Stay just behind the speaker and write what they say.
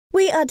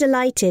We are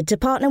delighted to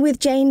partner with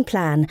Jane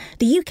Plan,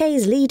 the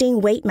UK's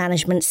leading weight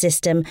management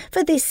system,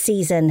 for this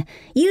season.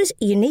 Use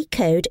unique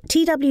code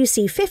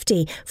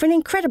TWC50 for an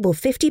incredible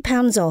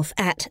 £50 off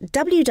at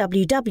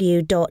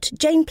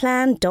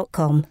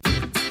www.janeplan.com.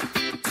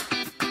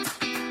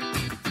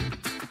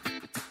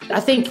 I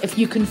think if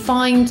you can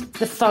find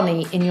the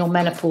funny in your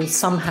menopause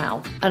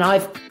somehow,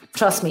 and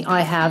trust me, I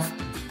have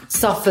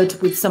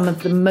suffered with some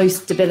of the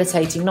most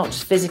debilitating, not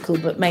just physical,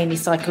 but mainly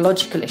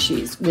psychological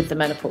issues with the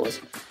menopause,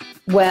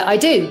 where I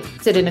do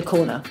sit in a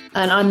corner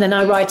and then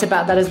I write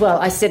about that as well.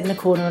 I sit in a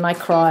corner and I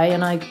cry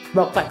and I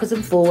rock backwards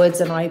and forwards,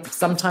 and I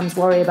sometimes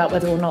worry about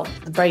whether or not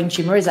the brain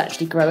tumour is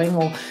actually growing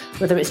or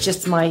whether it's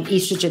just my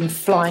estrogen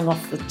flying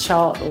off the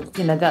chart, or,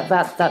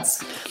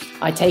 that's...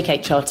 I take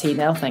HRT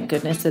now, thank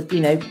goodness, that,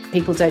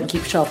 people don't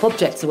keep sharp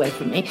objects away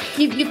from me.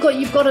 You've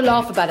got to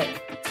laugh about it,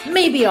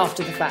 maybe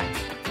after the fact.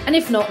 And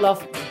if not,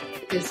 laugh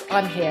because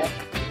I'm here.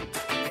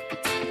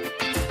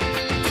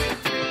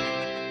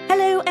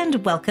 Hello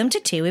and welcome to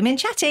Two Women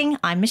Chatting.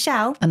 I'm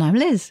Michelle. And I'm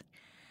Liz.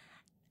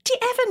 Do you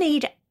ever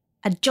need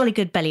a jolly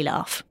good belly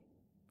laugh?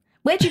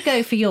 Where do you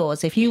go for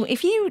yours? If you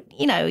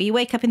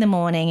wake up in the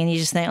morning and you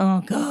just think,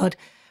 oh God,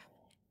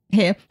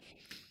 Here,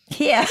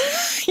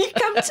 you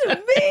come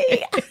to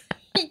me.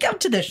 You come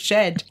to the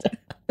shed.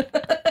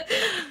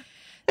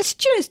 It's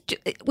just,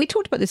 we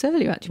talked about this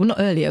earlier, actually. Well, not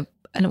earlier,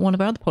 and at one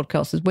of our other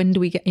podcasts is when do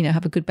we get,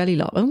 have a good belly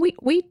laugh? And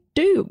we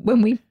do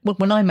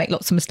when I make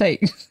lots of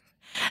mistakes.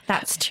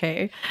 That's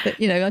true. But,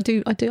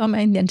 I'm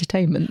in the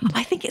entertainment.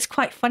 I think it's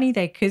quite funny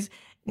though, because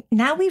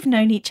now we've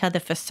known each other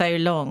for so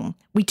long,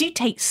 we do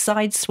take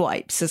side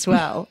swipes as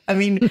well. I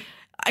mean,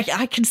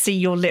 I can see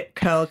your lip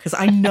curl because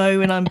I know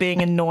when I'm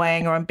being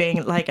annoying or I'm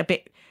being like a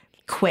bit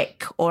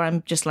quick, or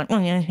I'm just like, oh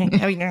yeah,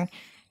 have you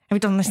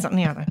done this, that and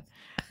the other?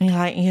 And you're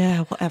like, yeah,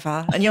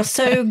 whatever. And you're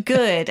so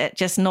good at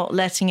just not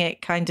letting it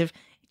it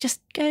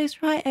just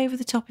goes right over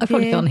the top of you. I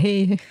probably can't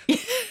hear you.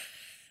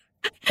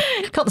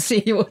 Can't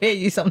see you or hear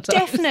you sometimes.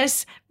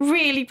 Deafness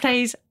really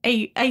plays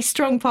a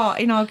strong part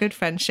in our good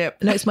friendship.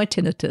 No, it's my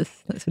tinnitus.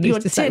 That's what it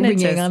is. Just like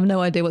ringing. I have no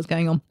idea what's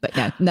going on. But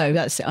yeah, no,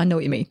 that's it. I know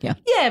what you mean. Yeah.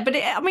 Yeah, but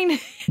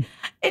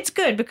it's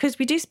good because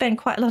we do spend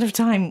quite a lot of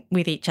time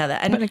with each other,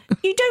 and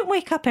you don't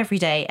wake up every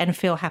day and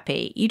feel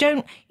happy. You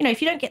don't,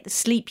 if you don't get the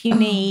sleep you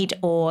need,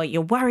 or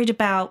you're worried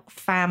about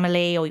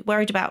family, or you're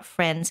worried about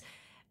friends,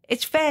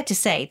 it's fair to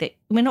say that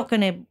we're not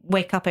going to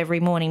wake up every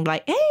morning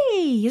like,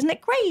 hey, isn't it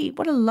great?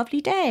 What a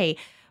lovely day.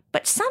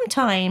 But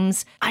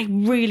sometimes I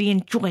really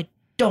enjoy a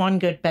darn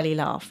good belly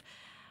laugh.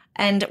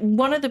 And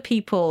one of the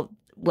people,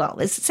 well,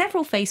 there's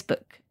several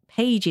Facebook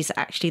pages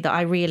actually that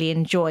I really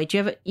enjoy.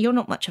 You're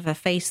not much of a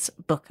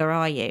Facebooker,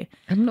 are you?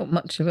 I'm not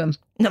much of a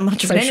anything.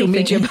 social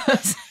media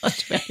person.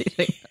 Much of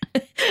anything.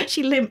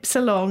 She limps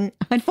along,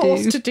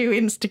 forced to do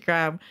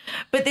Instagram.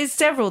 But there's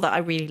several that I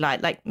really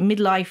like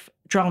Midlife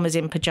Dramas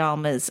in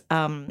Pajamas.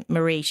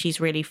 Marie,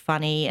 she's really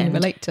funny. And you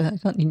relate to her,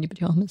 can't you, in your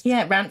pajamas?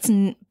 Yeah, Rants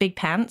and Big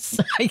Pants.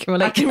 I can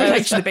relate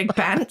to the big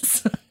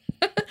pants.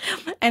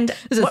 And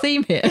there's a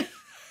theme here.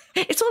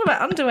 It's all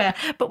about underwear.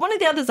 But one of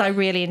the others I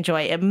really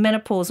enjoy are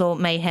Menopausal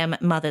Mayhem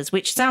Mothers,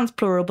 which sounds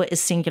plural but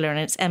is singular, and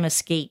it's Emma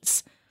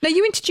Skeates. Now,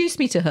 you introduced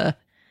me to her,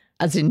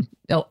 as in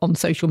on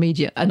social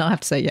media, and I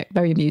have to say, yeah,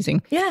 very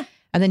amusing. Yeah.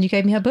 And then you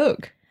gave me her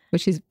book,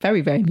 which is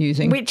very, very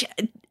amusing. Which...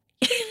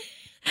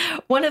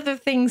 One of the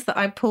things that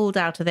I pulled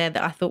out of there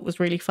that I thought was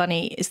really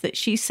funny is that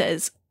she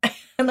says,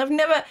 and I've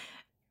never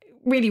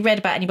really read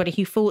about anybody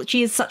who falls,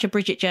 she is such a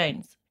Bridget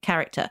Jones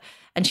character,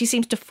 and she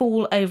seems to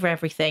fall over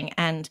everything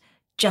and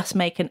just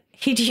make an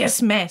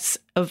hideous mess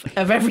of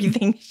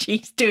everything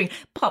she's doing,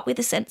 but with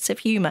a sense of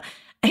humour.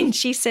 And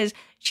she says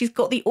she's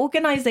got the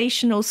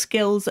organisational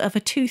skills of a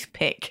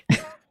toothpick.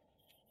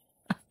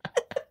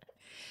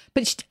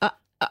 But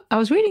I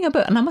was reading a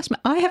book, and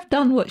I have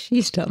done what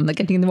she's done, like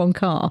getting in the wrong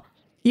car.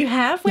 You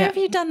have? Where have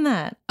you done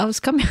that? I was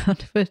coming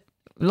out of a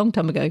long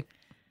time ago, a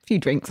few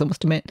drinks, I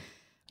must admit.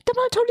 Don't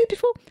know, I told you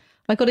before.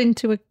 I got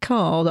into a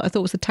car that I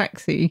thought was a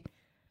taxi,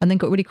 and then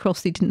got really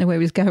cross that he didn't know where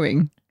he was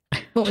going.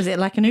 What was it,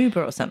 like an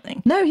Uber or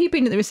something? No, he'd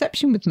been at the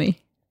reception with me.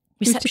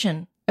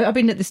 Reception? I've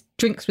been at this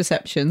drinks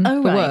reception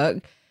for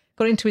work.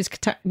 Got into his,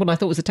 what I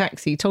thought was a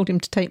taxi, told him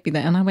to take me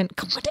there, and I went,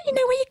 God, why don't you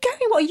know where you're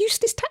going? What a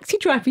useless taxi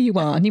driver you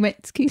are. And he went,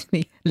 excuse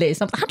me, Liz.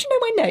 I'm like, how do you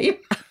know my name?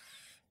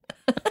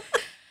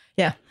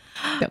 Yeah.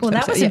 Well,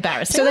 that was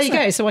embarrassing. So there you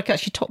go. So I could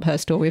actually top her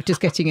story of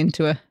just getting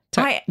into a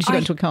taxi. She got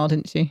into a car,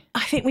 didn't she?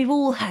 I think we've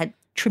all had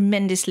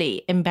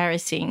tremendously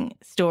embarrassing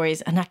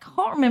stories, and I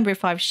can't remember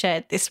if I've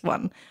shared this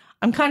one.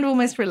 I'm kind of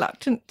almost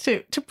reluctant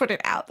to put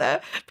it out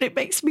there, but it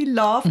makes me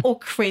laugh or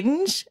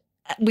cringe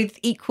with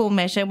equal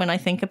measure when I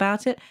think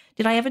about it.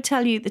 Did I ever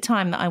tell you the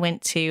time that I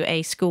went to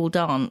a school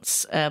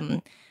dance,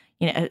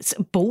 it's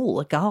a ball,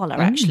 a gala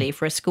actually,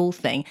 for a school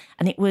thing,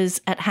 and it was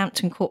at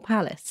Hampton Court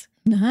Palace?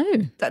 No.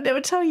 Did I never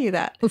tell you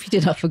that? Well, if you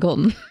did, I've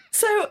forgotten.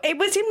 So it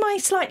was in my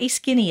slightly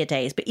skinnier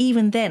days, but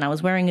even then I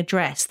was wearing a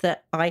dress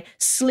that I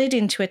slid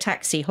into a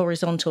taxi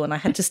horizontal, and I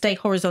had to stay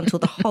horizontal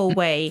the whole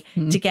way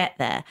to get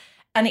there.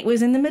 And it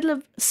was in the middle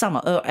of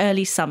summer or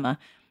early summer.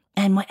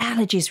 and my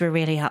allergies were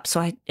really up. So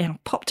I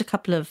popped a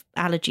couple of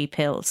allergy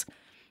pills,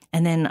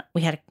 and then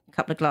we had a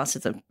couple of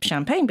glasses of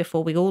champagne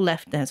before we all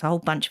left. There's a whole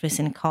bunch of us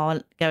in a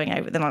car going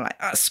over. Then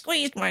I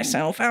squeezed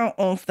myself out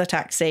of the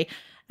taxi,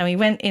 and we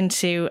went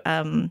into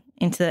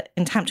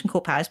Hampton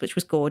Court Palace, which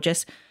was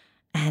gorgeous.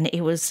 And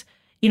it was,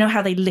 you know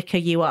how they liquor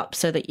you up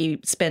so that you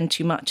spend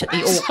too much at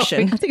the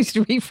auction. I think you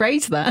should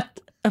rephrase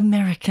that.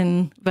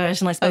 American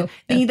version, I suppose.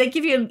 They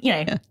give you,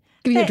 give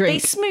you a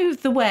drink. They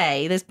smooth the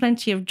way. There's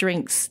plenty of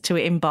drinks to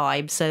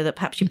imbibe, so that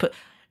perhaps you put.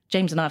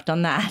 James and I have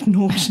done that at an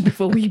auction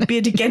before. We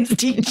bid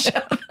against each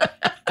other.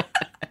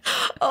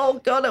 Oh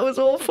God, it was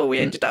awful. We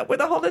ended up with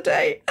a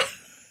holiday.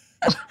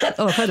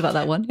 Oh, I've heard about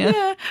that one.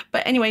 Yeah.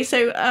 But anyway,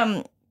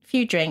 so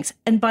few drinks,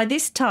 and by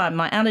this time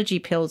my allergy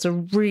pills are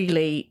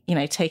really,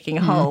 taking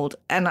hold,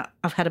 and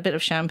I've had a bit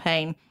of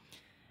champagne,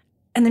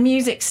 and the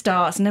music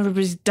starts and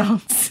everybody's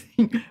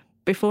dancing.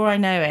 Before I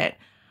know it,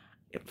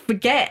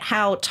 forget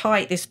how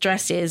tight this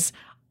dress is,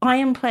 I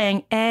am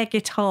playing air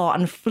guitar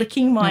and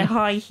flicking my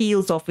high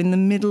heels off in the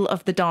middle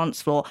of the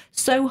dance floor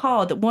so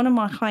hard that one of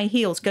my high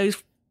heels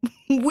goes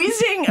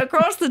whizzing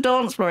across the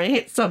dance floor and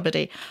hits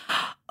somebody.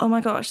 Oh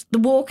my gosh, the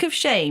walk of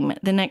shame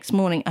the next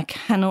morning, I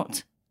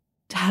cannot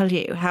tell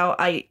you how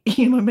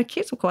my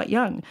kids were quite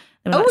young.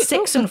 They were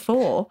 6 and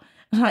 4.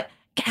 I was like,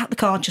 get out the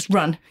car, just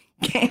run,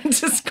 get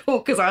into school,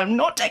 because I'm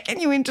not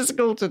taking you into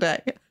school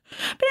today.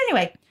 But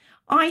anyway,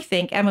 I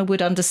think Emma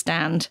would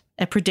understand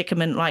a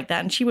predicament like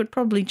that, and she would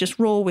probably just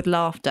roar with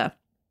laughter.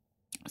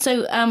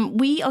 So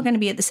we are going to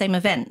be at the same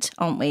event,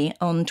 aren't we,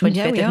 on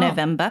 25th of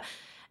November.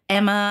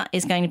 Emma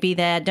is going to be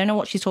there. Don't know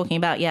what she's talking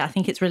about yet. I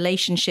think it's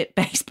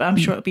relationship-based, but I'm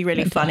sure it'll be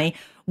really funny.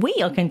 We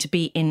are going to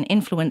be in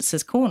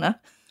Influencers Corner.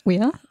 We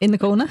are in the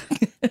corner.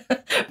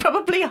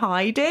 Probably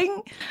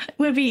hiding.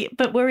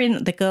 But we're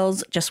in the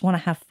girls just want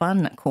to have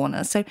fun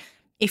corner. So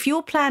if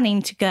you're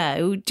planning to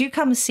go, do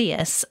come see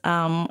us.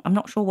 I'm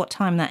not sure what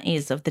time that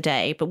is of the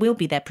day, but we'll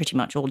be there pretty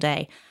much all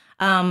day.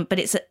 But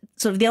it's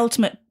sort of the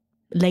ultimate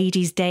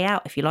ladies' day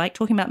out, if you like,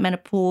 talking about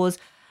menopause.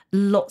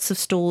 Lots of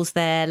stalls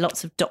there,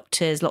 lots of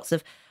doctors, lots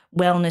of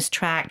wellness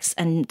tracks,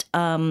 and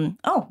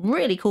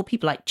really cool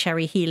people like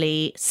Cherry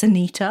Healy,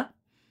 Sanita.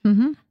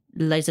 Mm-hmm.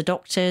 Loads of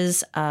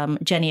doctors,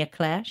 Jenny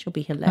Eclair, she'll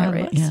be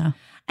hilarious.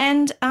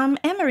 And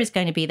Emma is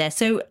going to be there.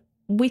 So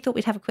we thought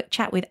we'd have a quick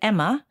chat with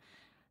Emma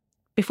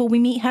before we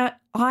meet her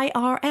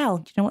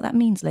IRL. Do you know what that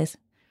means, Liz?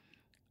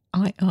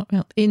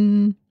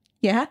 IRL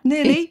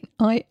nearly.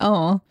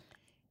 IR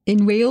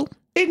in real?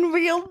 In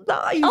real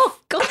life. Oh,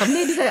 God, I'm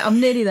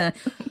nearly there.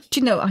 Do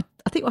you know,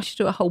 I think I should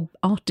do a whole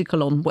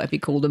article on whatever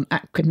you call them.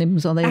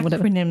 Acronyms, are they? Acronyms,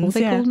 whatever. What are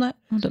they called that?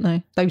 I don't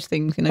know. Those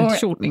things,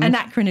 shortening.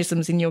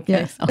 Anachronisms in your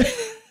case. Yeah.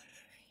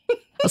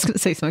 I was going to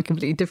say something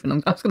completely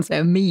different. I was going to say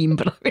a meme,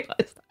 but I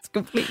realised that's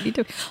completely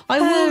different.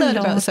 I will learn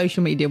about the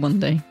social media one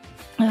day.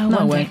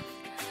 No way.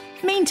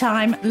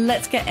 Meantime,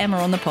 let's get Emma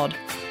on the pod.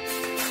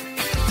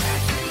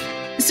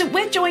 So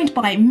we're joined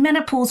by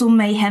Menopausal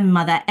Mayhem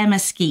mother Emma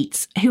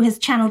Skeates, who has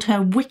channeled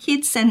her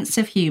wicked sense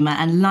of humour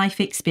and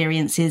life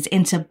experiences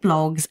into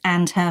blogs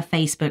and her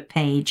Facebook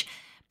page,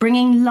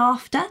 bringing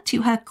laughter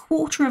to her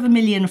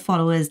 250,000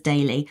 followers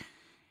daily.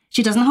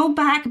 She doesn't hold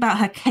back about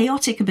her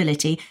chaotic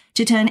ability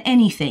to turn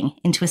anything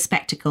into a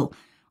spectacle,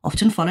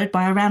 often followed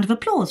by a round of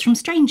applause from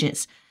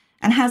strangers,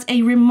 and has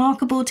a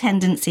remarkable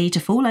tendency to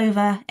fall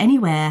over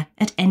anywhere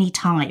at any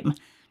time.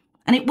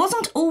 And it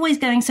wasn't always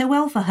going so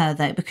well for her,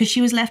 though, because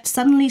she was left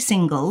suddenly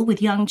single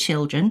with young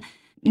children,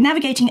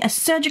 navigating a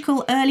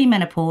surgical early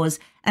menopause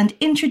and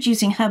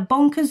introducing her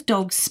bonkers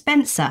dog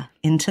Spencer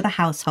into the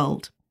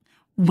household.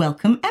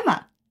 Welcome,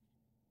 Emma.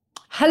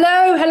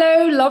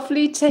 Hello.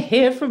 Lovely to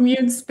hear from you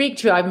and speak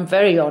to you. I'm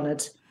very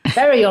honoured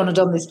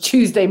on this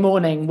Tuesday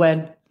morning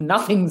when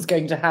nothing's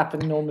going to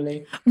happen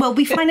normally. Well,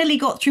 we finally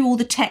got through all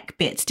the tech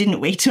bits, didn't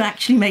we, to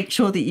actually make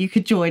sure that you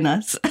could join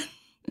us.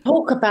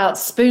 Talk about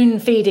spoon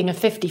feeding a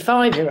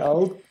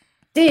 55-year-old.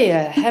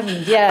 Dear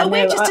heaven, yeah.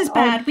 We're just as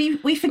bad.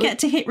 We forget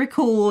to hit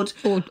record.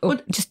 Or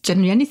just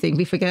generally anything,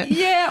 we forget.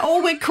 Yeah,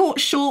 or we're caught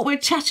short, we're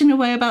chatting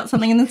away about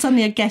something, and then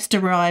suddenly a guest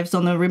arrives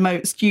on the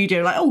remote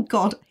studio, like, oh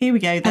God, here we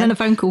go then. And then a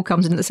phone call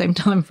comes in at the same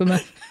time from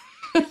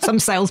some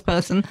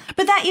salesperson.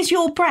 But that is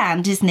your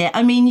brand, isn't it?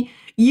 I mean,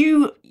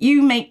 you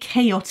make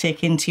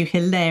chaotic into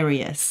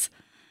hilarious.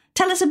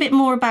 Tell us a bit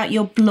more about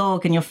your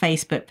blog and your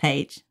Facebook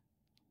page.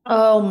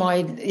 Oh my,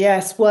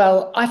 yes.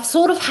 Well, I've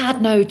sort of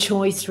had no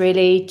choice,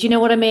 really. Do you know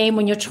what I mean?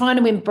 When you're trying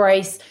to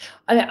embrace,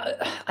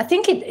 I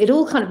think it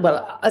all kind of,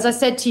 well, as I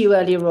said to you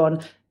earlier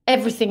on,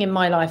 everything in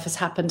my life has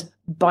happened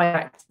by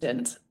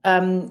accident,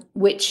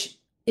 which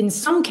in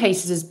some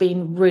cases has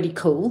been really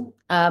cool.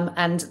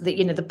 And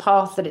the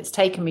path that it's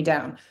taken me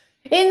down.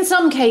 In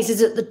some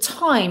cases, at the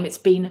time, it's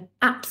been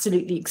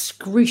absolutely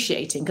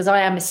excruciating because I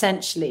am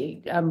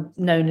essentially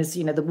known as,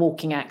 the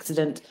walking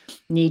accident.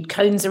 Need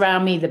cones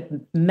around me,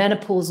 the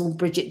menopausal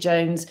Bridget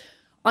Jones.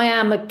 I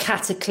am a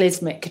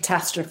cataclysmic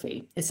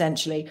catastrophe,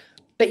 essentially.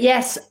 But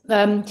yes,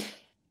 and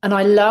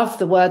I love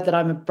the word that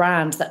I'm a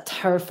brand. That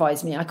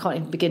terrifies me. I can't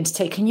even begin to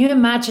take. Can you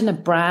imagine a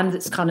brand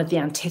that's kind of the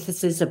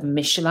antithesis of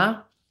Michelin?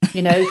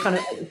 kind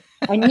of.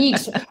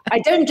 I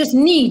don't just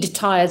need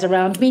tyres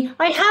around me.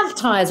 I have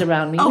tyres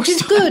around me, which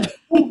is good.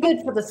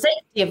 Good for the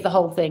safety of the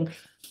whole thing.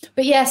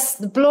 But yes,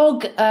 the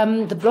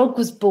blog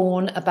was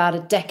born about a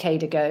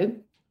decade ago.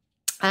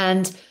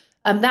 And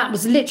that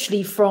was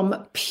literally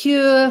from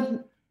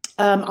pure,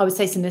 I would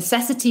say, some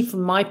necessity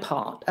from my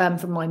part,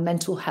 from my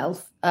mental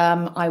health.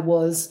 I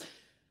was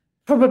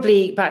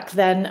probably back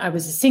then, I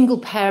was a single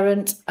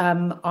parent.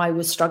 I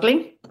was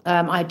struggling.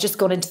 I had just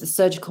gone into the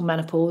surgical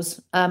menopause,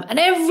 and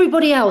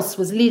everybody else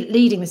was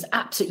leading this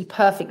absolutely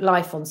perfect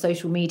life on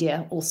social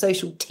media, or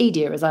social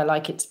tedia, as I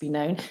like it to be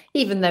known,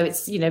 even though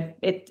it's,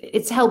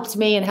 it's helped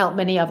me and helped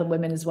many other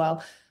women as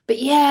well. But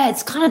yeah,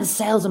 it's kind of the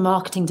sales and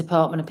marketing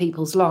department of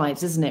people's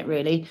lives, isn't it,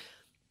 really?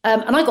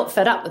 And I got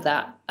fed up with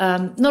that.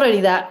 Not only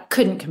that,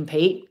 couldn't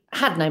compete,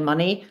 had no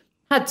money,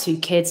 had 2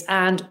 kids,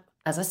 and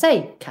as I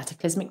say,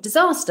 cataclysmic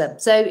disaster.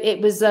 So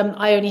it was,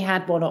 I only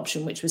had one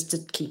option, which was to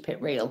keep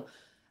it real.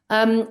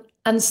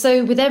 And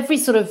so with every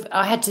sort of,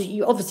 I had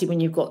to, obviously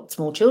when you've got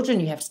small children,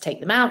 you have to take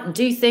them out and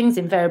do things.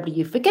 Invariably,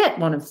 you forget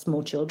one of the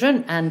small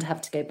children and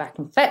have to go back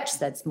and fetch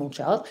said small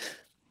child.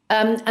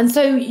 And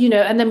so,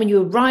 and then when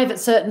you arrive at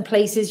certain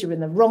places, you're in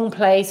the wrong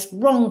place,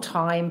 wrong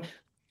time,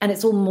 and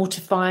it's all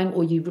mortifying.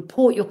 Or you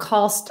report your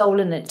car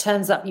stolen and it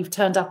turns up, you've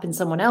turned up in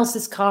someone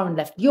else's car and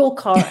left your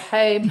car at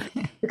home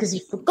because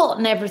you've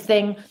forgotten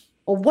everything.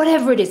 Or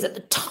whatever it is, at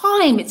the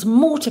time, it's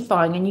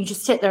mortifying. And you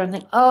just sit there and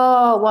think,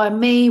 oh, why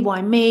me?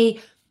 Why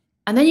me?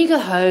 And then you go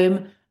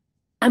home.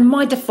 And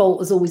my default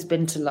has always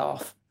been to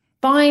laugh.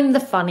 Find the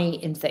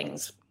funny in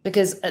things.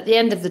 Because at the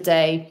end of the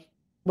day,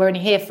 we're only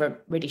here for a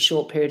really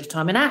short period of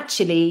time. And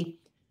actually,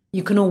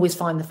 you can always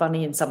find the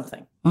funny in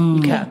something.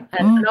 You can.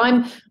 And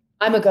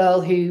I'm a girl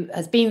who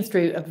has been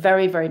through a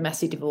very, very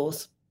messy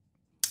divorce.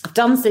 I've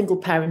done single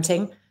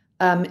parenting.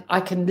 I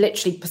can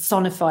literally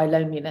personify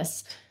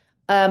loneliness.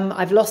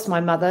 I've lost my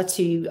mother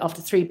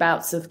after 3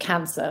 bouts of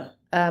cancer.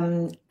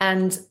 I've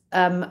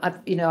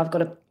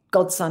got a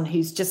godson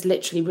who's just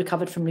literally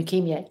recovered from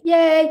leukemia.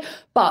 Yay!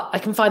 But I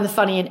can find the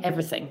funny in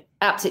everything,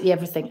 absolutely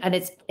everything. And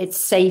it's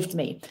saved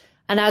me.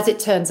 And as it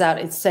turns out,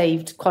 it's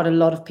saved quite a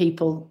lot of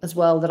people as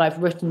well that I've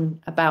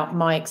written about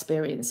my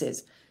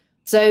experiences.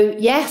 So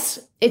yes,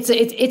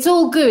 it's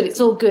all good.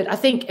 It's all good. I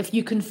think if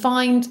you can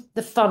find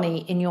the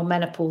funny in your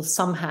menopause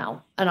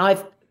somehow,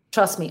 and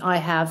trust me, I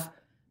have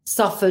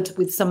suffered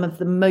with some of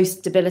the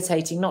most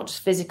debilitating, not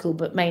just physical,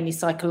 but mainly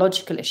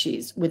psychological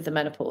issues with the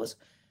menopause,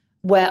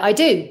 where I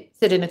do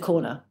sit in a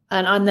corner.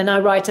 And then I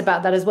write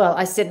about that as well.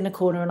 I sit in a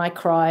corner and I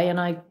cry and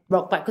I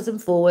rock backwards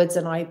and forwards.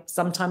 And I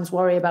sometimes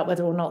worry about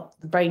whether or not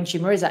the brain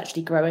tumor is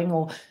actually growing,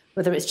 or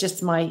whether it's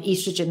just my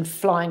estrogen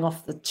flying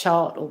off the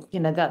chart, or,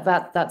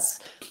 that's,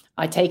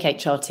 I take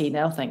HRT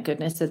now, thank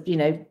goodness. So,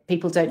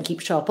 people don't keep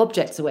sharp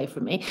objects away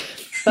from me.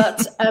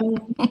 But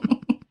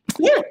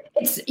yeah,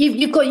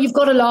 you've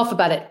got to laugh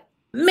about it,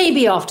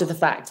 maybe after the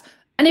fact.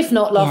 And if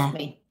not, laugh at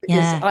me,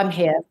 because I'm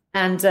here.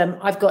 And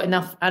I've got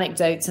enough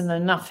anecdotes and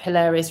enough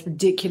hilarious,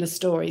 ridiculous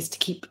stories to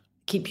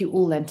keep you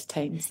all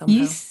entertained somehow.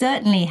 You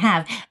certainly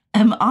have.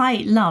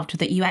 I loved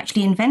that you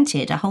actually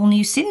invented a whole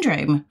new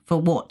syndrome for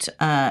what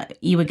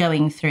you were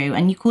going through,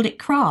 and you called it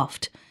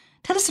craft.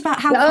 Tell us about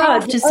how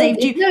craft has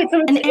saved you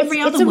and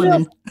every other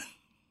woman.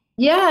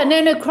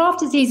 Craft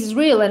disease is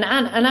real, and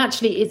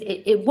actually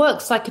it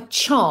works like a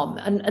charm.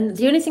 And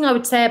the only thing I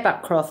would say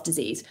about craft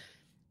disease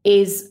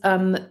is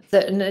that,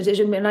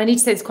 and I need to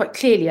say this quite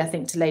clearly, I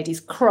think, to ladies,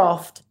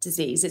 craft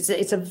disease.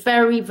 It's a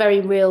very,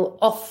 very real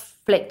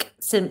off-flick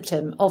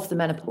symptom of the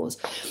menopause.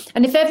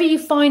 And if ever you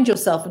find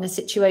yourself in a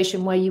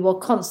situation where you are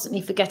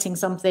constantly forgetting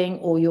something,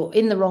 or you're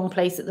in the wrong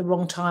place at the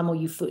wrong time, or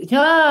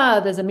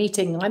there's a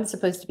meeting, I'm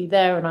supposed to be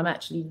there and I'm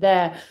actually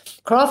there.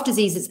 Craft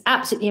disease is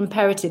absolutely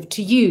imperative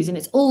to use, and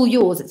it's all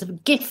yours. It's a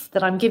gift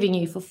that I'm giving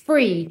you for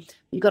free.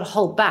 You've got to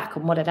hold back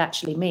on what it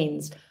actually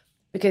means,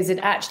 because it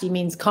actually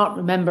means can't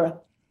remember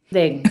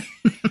thing.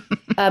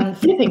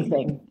 Flipping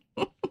thing.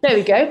 There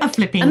we go.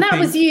 And that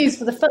was used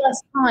for the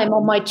first time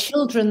on my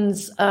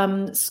children's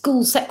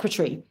school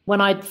secretary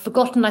when I'd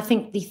forgotten, I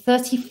think, the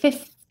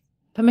 35th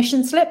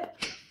permission slip.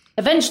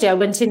 Eventually, I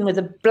went in with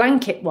a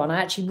blanket one. I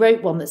actually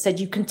wrote one that said,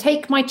 "You can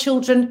take my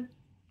children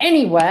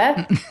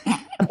anywhere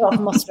apart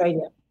from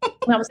Australia." And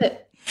that was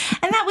it.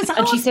 And that was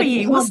hard for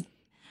you.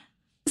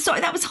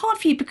 Sorry, that was hard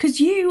for you because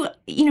you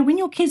when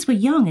your kids were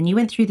young and you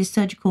went through this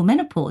surgical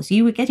menopause,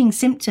 you were getting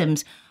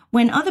symptoms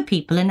when other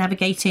people are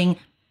navigating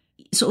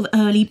sort of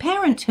early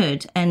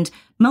parenthood and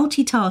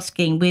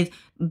multitasking with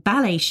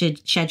ballet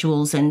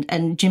schedules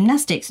and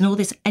gymnastics and all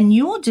this. And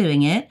you're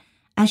doing it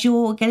as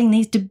you're getting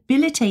these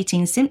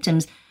debilitating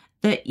symptoms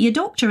that your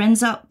doctor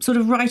ends up sort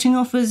of writing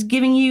off as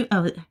giving you,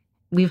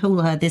 we've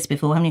all heard this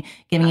before, haven't you?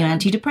 Giving you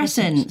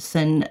antidepressants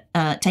and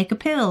take a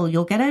pill,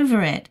 you'll get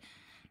over it.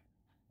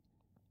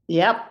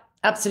 Yep,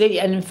 absolutely.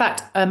 And in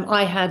fact,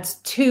 I had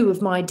 2 of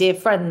my dear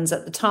friends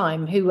at the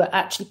time who were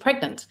actually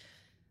pregnant.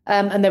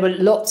 And there were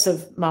lots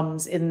of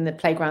mums in the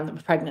playground that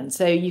were pregnant.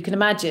 So you can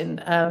imagine,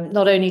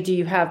 not only do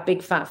you have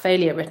big fat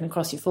failure written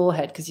across your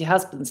forehead because your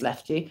husband's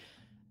left you,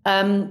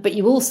 but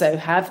you also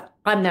have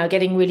I'm now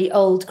getting really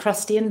old,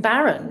 crusty and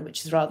barren,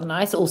 which is rather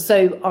nice. Or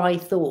so I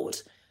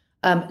thought.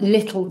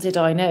 Little did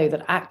I know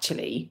that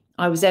actually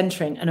I was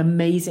entering an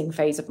amazing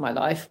phase of my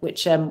life,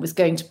 which was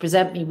going to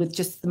present me with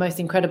just the most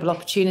incredible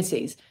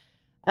opportunities.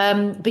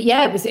 But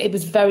yeah, it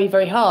was very,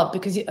 very hard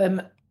because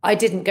I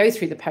didn't go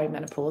through the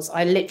perimenopause.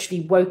 I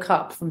literally woke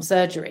up from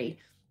surgery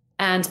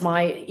and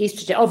my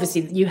estrogen,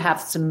 obviously you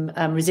have some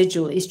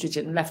residual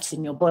estrogen left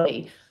in your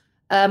body.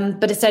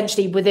 But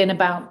essentially within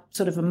about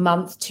sort of a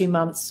month, 2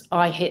 months,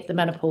 I hit the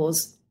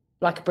menopause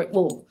like a brick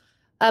wall.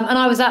 And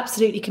I was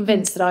absolutely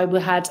convinced that I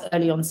had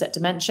early onset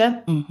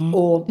dementia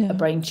or a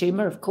brain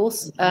tumor, of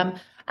course.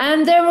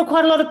 And there were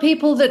quite a lot of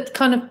people that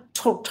kind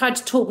of tried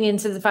to talk me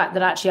into the fact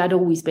that actually I'd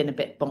always been a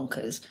bit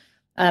bonkers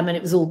and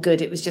it was all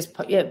good. It was just,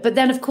 yeah. But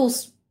then, of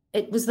course,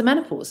 it was the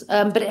menopause.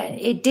 But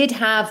it did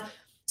have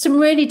some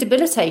really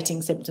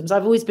debilitating symptoms.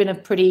 I've always been a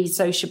pretty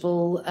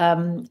sociable,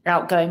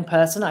 outgoing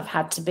person. I've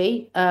had to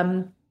be.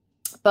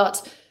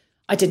 But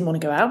I didn't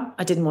want to go out.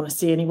 I didn't want to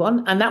see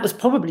anyone. And that was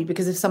probably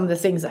because of some of the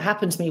things that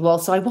happened to me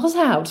whilst I was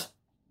out.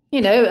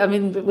 You know, I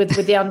mean, with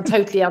the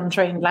totally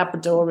untrained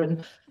Labrador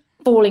and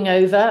falling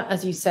over,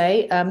 as you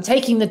say,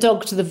 taking the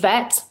dog to the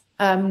vet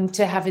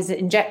to have his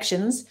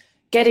injections,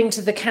 getting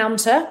to the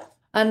counter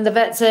and the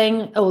vet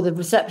saying, oh, the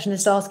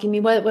receptionist asking me,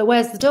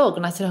 where's the dog?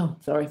 And I said, oh,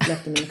 sorry,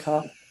 left him in the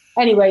car.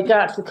 Anyway, go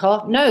out to the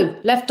car. No,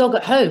 left dog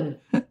at home.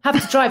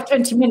 Have to drive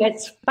 20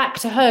 minutes back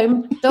to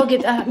home. Dog,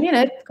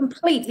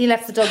 completely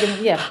left the dog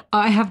in. Yeah,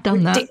 I have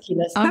done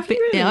ridiculous. that.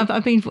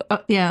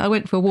 I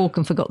went for a walk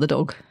and forgot the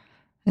dog.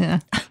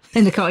 Yeah,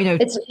 in the car. You know,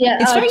 it's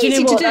very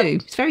easy to do.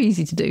 It's very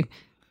easy to do.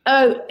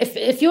 Oh,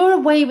 if you're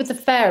away with the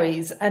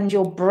fairies and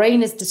your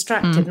brain is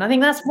distracted, and I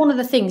think that's one of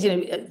the things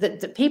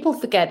that people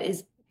forget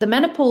is. The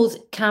menopause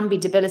can be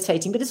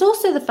debilitating, but it's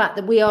also the fact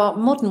that we are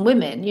modern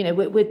women. You know,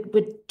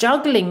 we're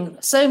juggling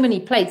so many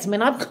plates. I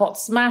mean, I've got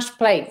smashed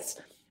plates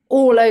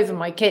all over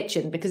my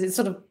kitchen because it's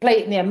sort of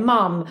plate near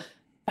mum.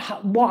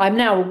 I'm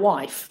now a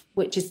wife,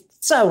 which is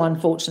so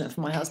unfortunate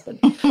for my husband.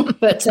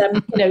 But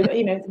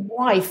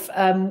wife,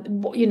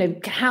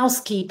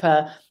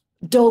 housekeeper,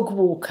 dog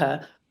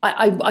walker.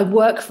 I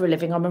work for a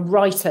living. I'm a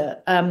writer.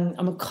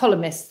 I'm a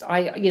columnist.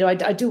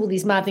 I do all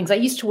these mad things. I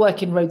used to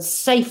work in road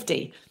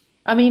safety.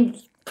 I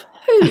mean.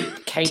 Who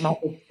came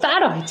up with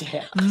that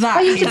idea?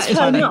 I used to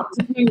turn up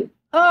to do.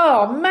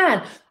 Oh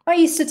man, I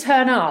used to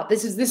turn up.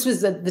 This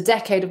was the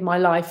decade of my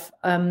life.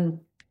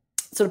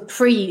 Sort of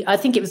pre. I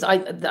think it was. I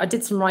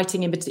did some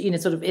writing in between.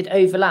 Sort of it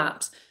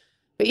overlaps.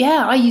 But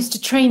yeah, I used to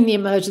train the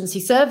emergency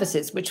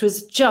services, which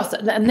was just.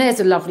 And there's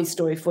a lovely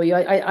story for you.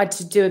 I had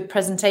to do a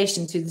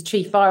presentation to the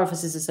Chief Fire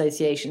Officers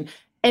Association.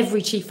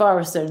 Every chief fire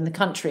officer in the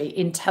country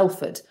in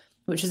Telford,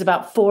 which is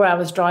about 4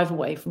 hours drive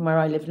away from where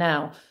I live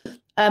now.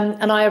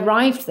 And I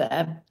arrived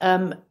there,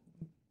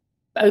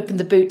 opened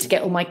the boot to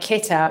get all my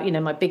kit out,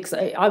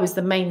 I was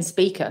the main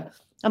speaker,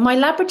 and my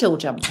Labrador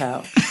jumped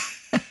out.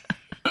 I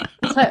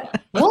was like,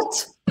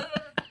 what?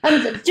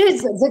 And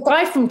the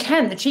guy from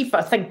Kent, the chief,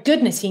 thank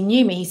goodness he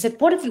knew me. He said,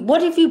 what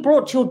have you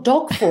brought your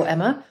dog for,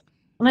 Emma?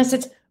 And I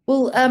said,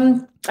 well,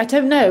 I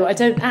don't know. I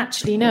don't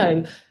actually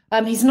know.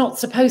 He's not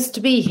supposed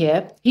to be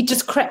here. He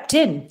just crept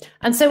in.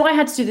 And so I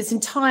had to do this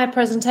entire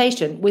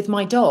presentation with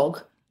my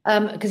dog,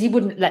 because he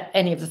wouldn't let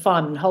any of the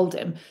firemen hold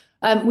him,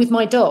 with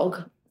my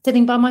dog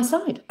sitting by my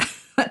side.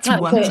 That's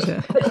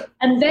wonderful.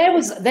 And there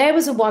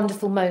was a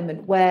wonderful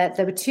moment where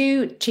there were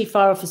two chief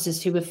fire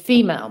officers who were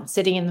female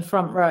sitting in the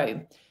front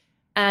row.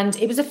 And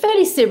it was a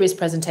fairly serious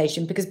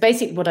presentation because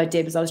basically what I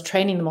did was I was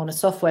training them on a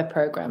software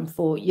program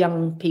for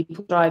young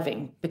people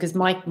driving, because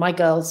my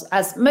girls,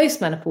 as most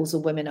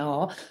menopausal women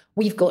are,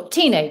 we've got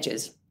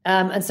teenagers.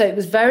 And so it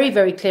was very,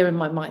 very clear in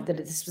my mind that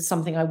this was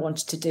something I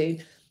wanted to do.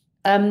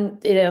 In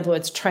other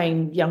words,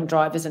 train young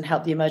drivers and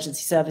help the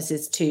emergency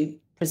services to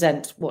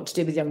present what to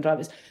do with young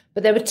drivers.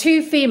 But there were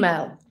two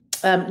female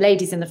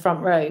ladies in the front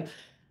row.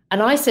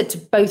 And I said to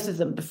both of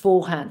them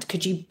beforehand,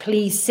 could you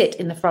please sit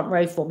in the front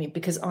row for me?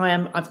 Because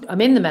I'm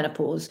in the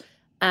menopause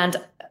and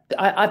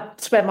I've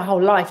spent my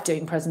whole life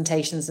doing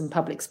presentations and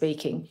public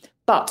speaking,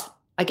 but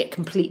I get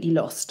completely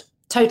lost,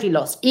 totally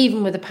lost.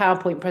 Even with a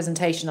PowerPoint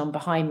presentation on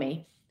behind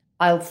me,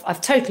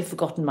 I've totally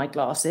forgotten my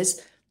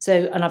glasses.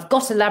 And I've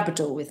got a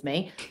Labrador with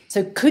me.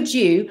 So could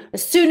you,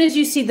 as soon as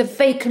you see the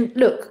vacant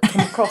look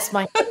come across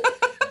my head,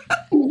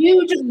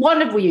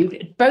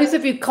 both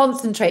of you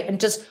concentrate and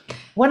just,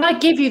 when I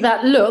give you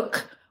that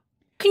look,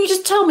 can you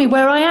just tell me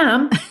where I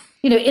am?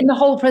 In the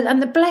whole,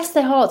 and bless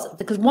their hearts,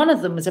 because one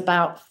of them was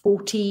about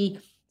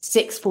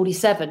 46,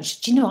 47.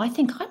 She said, I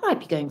think I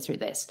might be going through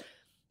this.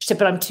 She said,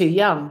 but I'm too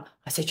young.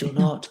 I said, you're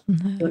not.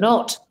 You're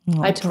not.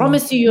 I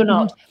promise you're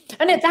not.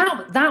 And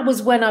that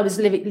was when I was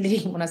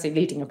living, when I say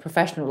leading a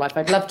professional life,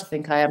 I'd love to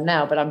think I am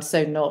now, but I'm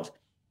so not.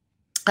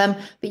 But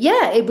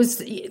yeah, it was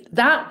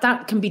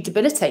that can be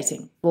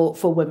debilitating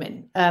for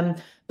women.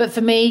 But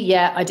for me,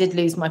 yeah, I did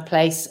lose my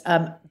place.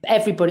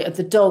 Everybody,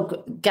 the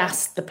dog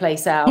gassed the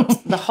place out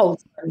the whole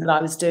time that I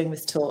was doing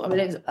this tour. I mean,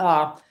 it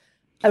was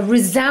a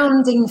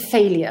resounding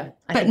failure.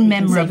 But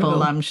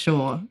memorable, I'm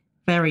sure.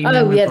 Very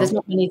memorable. Yeah, there's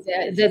not many.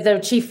 There are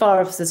chief fire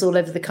officers all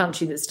over the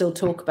country that still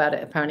talk about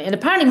it, apparently. And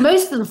apparently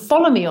most of them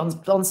follow me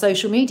on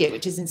social media,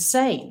 which is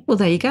insane. Well,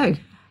 there you go.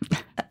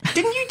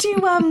 Didn't you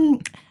do,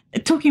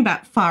 talking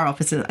about fire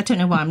officers, I don't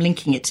know why I'm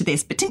linking it to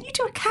this, but didn't you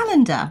do a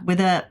calendar with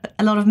a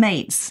lot of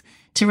mates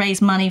to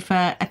raise money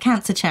for a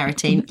cancer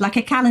charity? Like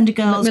a Calendar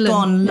Girls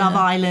Gone, Love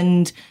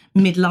Island,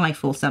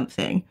 Midlife or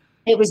something?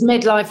 It was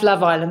Midlife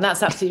Love Island.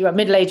 That's absolutely right.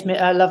 Middle-aged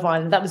Love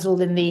Island. That was all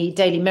in the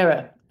Daily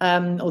Mirror.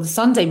 Or the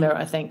Sunday Mirror,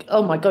 I think.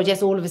 Oh my God,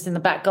 yes, all of us in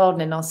the back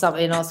garden in our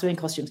swimming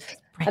costumes.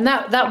 And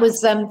that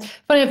was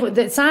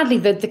funny. Sadly,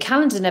 the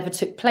calendar never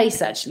took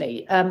place,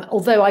 actually,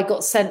 although I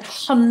got sent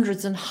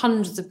hundreds and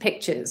hundreds of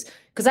pictures.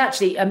 Because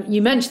actually,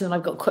 you mentioned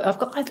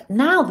that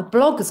now the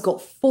blog has got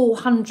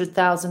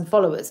 400,000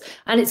 followers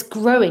and it's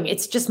growing.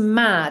 It's just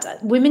mad.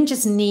 Women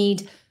just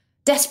need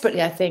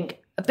desperately, I think,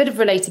 a bit of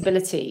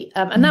relatability.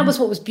 And that was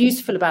what was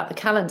beautiful about the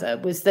calendar,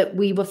 was that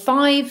we were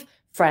 5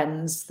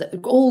 friends that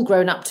had all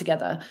grown up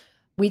together.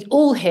 We'd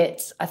all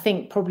hit, I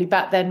think probably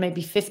back then,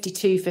 maybe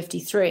 52,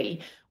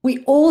 53.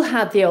 We all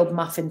had the old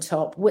muffin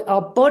top.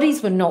 Our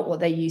bodies were not what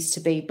they used to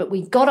be, but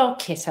we got our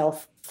kit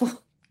off for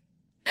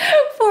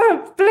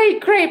a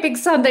great big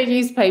Sunday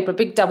newspaper,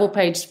 big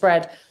double-page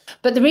spread.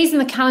 But the reason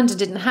the calendar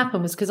didn't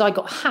happen was because I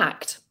got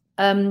hacked.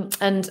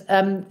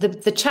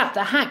 The chap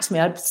that hacked me,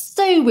 I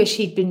so wish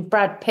he'd been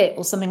Brad Pitt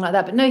or something like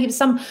that. But no, he was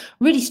some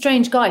really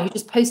strange guy who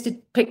just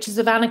posted pictures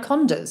of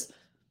anacondas.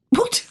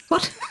 What?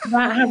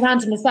 How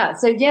random is that?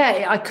 So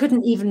yeah, I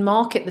couldn't even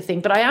market the thing,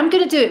 but I am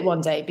going to do it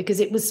one day because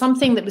it was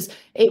something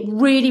it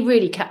really,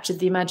 really captured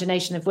the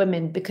imagination of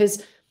women,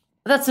 because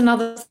that's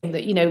another thing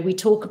that, we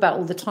talk about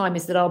all the time,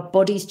 is that our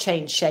bodies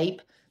change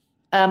shape.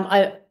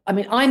 I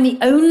mean, I'm the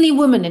only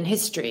woman in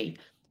history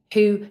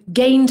who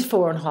gained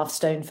 4.5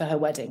 stone for her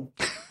wedding.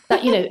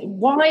 That,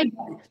 why,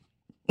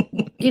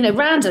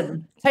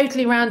 random,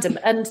 totally random.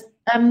 And,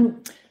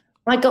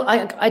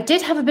 I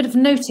did have a bit of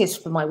notice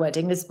for my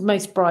wedding, as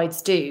most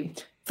brides do.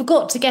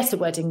 Forgot to get a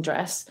wedding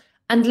dress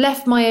and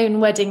left my own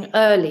wedding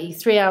early,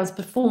 3 hours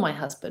before my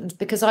husband,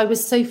 because I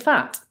was so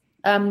fat.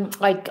 As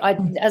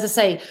I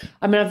say,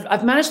 I mean,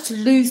 I've managed to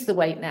lose the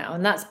weight now,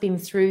 and that's been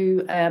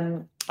through,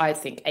 I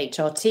think,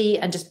 HRT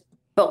and just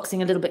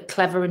boxing a little bit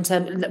clever in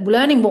terms of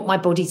learning what my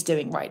body's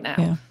doing right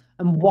now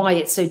and why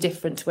it's so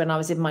different to when I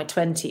was in my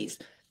 20s.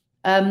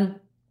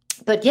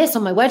 But yes,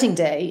 on my wedding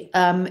day,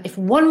 if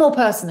one more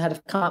person had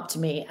come up to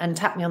me and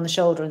tapped me on the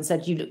shoulder and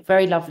said, "You look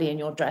very lovely in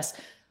your dress,"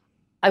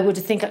 I would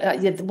think,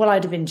 I'd have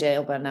been in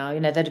jail by now.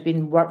 There'd have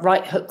been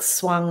right hooks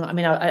swung. I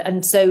mean,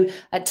 and so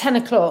at 10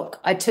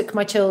 o'clock, I took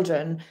my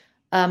children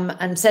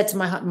and said to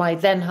my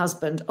then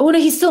husband, oh no,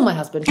 he's still my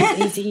husband.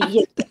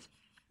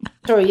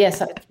 Sorry,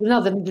 yes,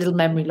 another little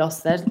memory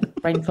loss there,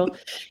 brainful.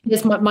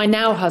 Yes, my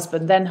now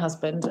husband, then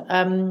husband,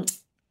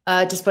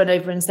 just went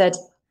over and said,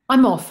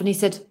 "I'm off." And he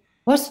said,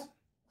 "What?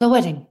 The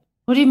wedding?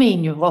 What do you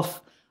mean you're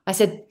off?" I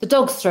said, "The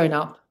dog's thrown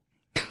up."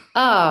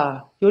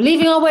 "Ah, you're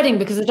leaving our wedding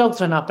because the dog's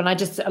thrown up." And I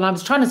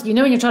was trying to,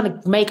 when you're trying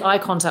to make eye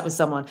contact with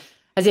someone,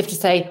 as if to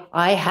say,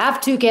 I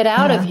have to get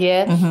out of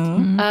here.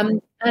 Mm-hmm.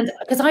 And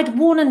because I'd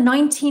worn a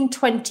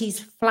 1920s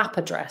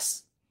flapper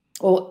dress,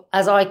 or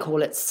as I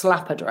call it,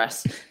 slapper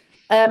dress,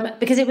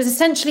 because it was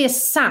essentially a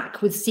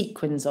sack with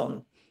sequins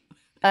on.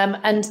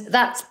 And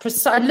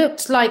that's I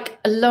looked like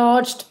a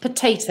large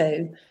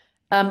potato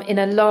in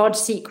a large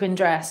sequin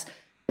dress.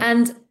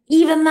 And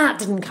even that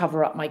didn't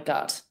cover up my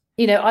gut.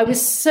 I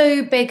was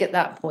so big at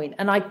that point,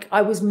 and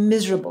I was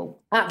miserable,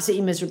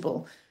 absolutely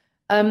miserable.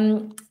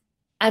 And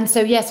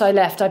so, yes, I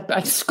left.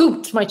 I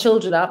scooped my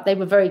children up. They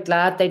were very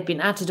glad. They'd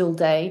been at it all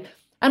day.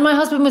 And my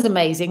husband was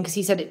amazing because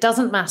he said, it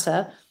doesn't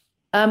matter.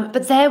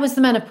 But there was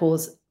the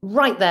menopause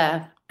right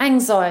there.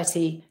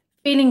 Anxiety,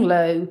 feeling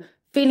low,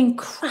 feeling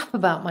crap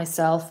about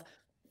myself,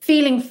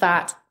 feeling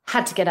fat,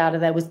 had to get out of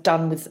there, was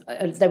done with,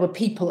 there were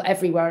people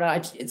everywhere.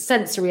 And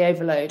sensory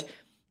overload.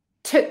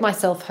 Took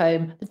myself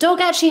home. The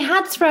dog actually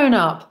had thrown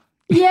up.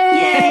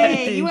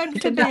 Yay! You weren't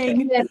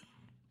kidding.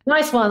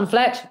 Nice one,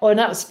 Fletch. Oh, and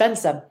that was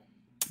Spencer.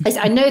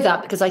 I know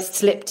that because I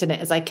slipped in it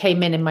as I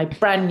came in my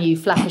brand new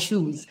flapper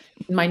shoes,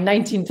 in my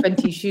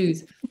 1920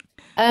 shoes.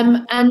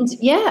 And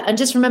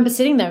just remember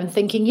sitting there and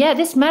thinking,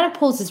 this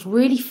menopause is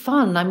really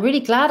fun. I'm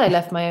really glad I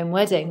left my own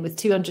wedding with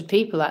 200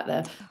 people out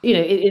there,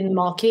 in the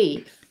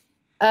marquee.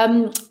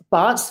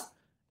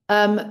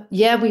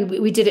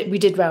 We did it. We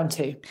did round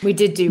 2. We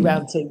did do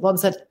round 2.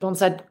 Once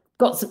I'd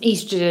got some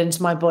estrogen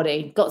into my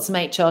body, got some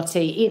HRT,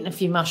 eaten a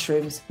few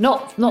mushrooms.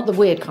 Not the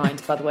weird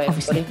kind, by the way,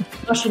 everybody.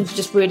 Mushrooms are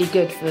just really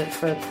good for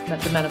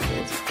the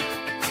menopause.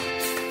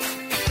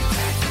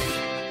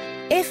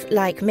 If,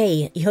 like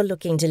me, you're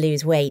looking to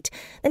lose weight,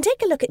 then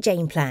take a look at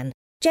Jane Plan.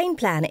 Jane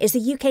Plan is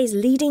the UK's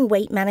leading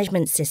weight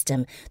management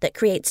system that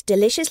creates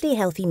deliciously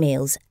healthy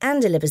meals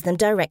and delivers them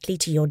directly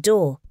to your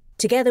door.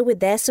 Together with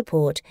their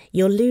support,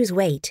 you'll lose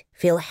weight,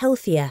 feel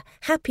healthier,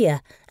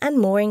 happier, and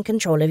more in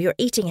control of your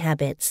eating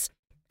habits.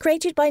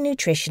 Created by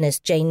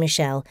nutritionist Jane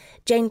Michelle,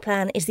 Jane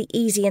Plan is the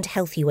easy and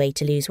healthy way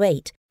to lose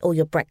weight. All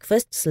your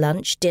breakfasts,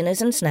 lunch,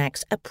 dinners and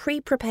snacks are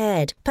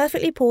pre-prepared,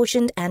 perfectly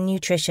portioned and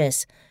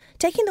nutritious.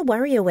 taking the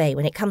worry away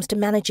when it comes to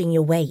managing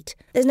your weight.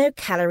 There's no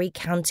calorie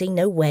counting,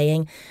 no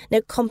weighing, no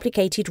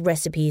complicated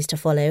recipes to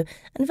follow,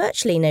 and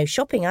virtually no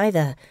shopping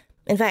either.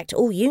 In fact,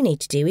 all you need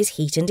to do is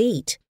heat and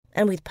eat.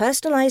 And with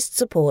personalised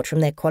support from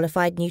their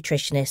qualified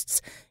nutritionists,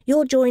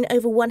 you'll join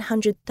over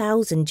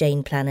 100,000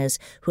 Jane planners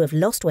who have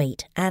lost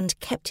weight and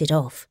kept it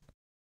off.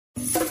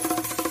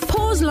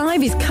 Pause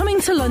Live is coming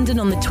to London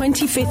on the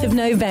 25th of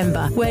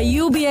November, where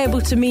you'll be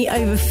able to meet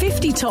over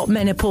 50 top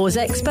menopause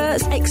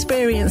experts,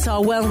 experience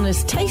our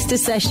wellness taster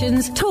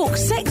sessions, talk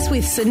sex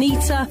with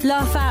Sunita,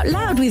 laugh out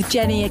loud with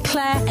Jenny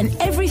Eclair, and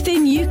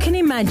everything you can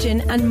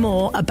imagine and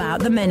more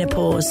about the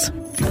menopause.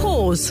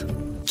 Pause.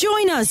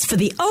 Join us for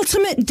the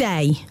ultimate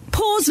day.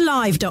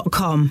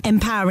 Pauselive.com,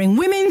 empowering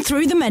women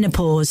through the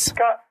menopause.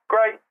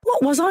 Great.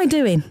 What was I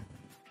doing?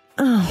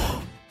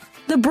 Oh,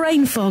 the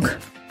brain fog.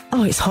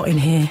 Oh, it's hot in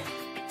here.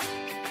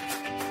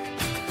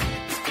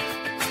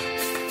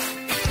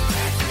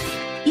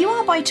 You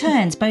are by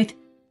turns both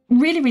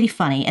really, really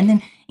funny and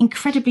then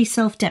incredibly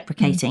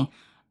self-deprecating.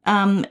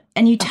 And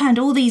you turned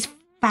all these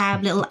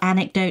fab little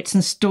anecdotes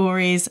and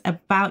stories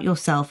about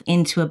yourself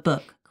into a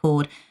book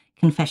called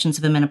Confessions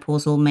of a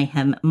Menopausal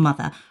Mayhem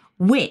Mother,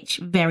 which,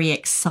 very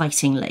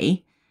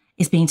excitingly,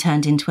 is being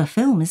turned into a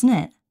film, isn't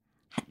it?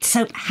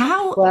 So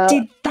how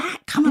did that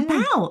come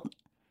about?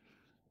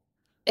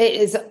 It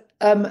is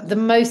the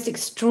most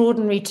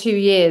extraordinary 2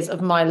 years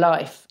of my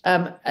life.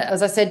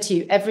 As I said to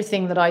you,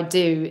 everything that I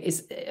do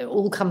it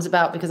all comes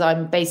about because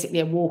I'm basically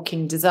a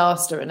walking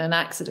disaster and an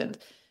accident.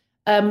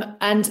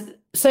 And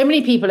so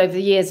many people over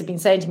the years have been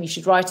saying to me, you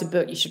should write a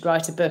book, you should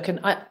write a book. And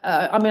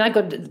I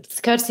got it's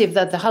courtesy of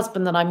the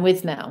husband that I'm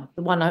with now,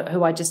 the one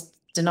who I just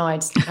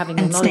denied having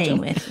the knowledge of.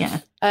 With,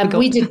 yeah.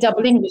 We did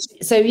double English.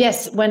 So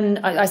yes, when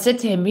I said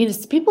to him,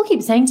 people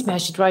keep saying to me I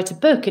should write a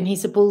book. And he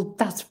said, well,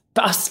 that's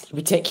vastly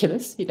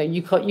ridiculous.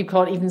 You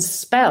can't even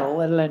spell,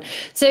 let alone.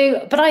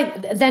 So,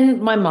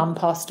 then my mum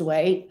passed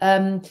away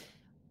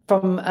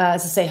from,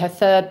 as I say, her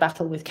third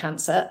battle with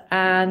cancer.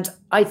 And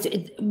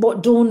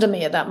what dawned on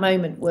me at that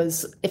moment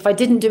was if I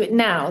didn't do it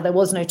now, there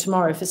was no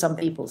tomorrow for some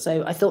people.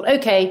 So I thought,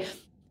 okay,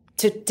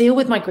 to deal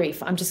with my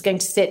grief, I'm just going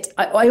to sit.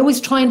 I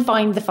always try and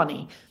find the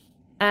funny.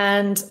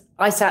 And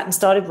I sat and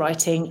started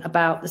writing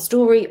about the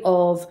story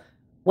of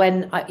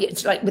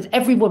it's like with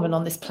every woman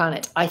on this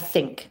planet, I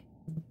think,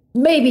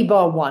 maybe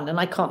bar one, and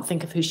I can't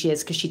think of who she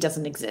is because she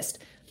doesn't exist,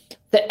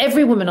 that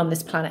every woman on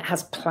this planet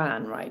has a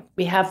plan, right?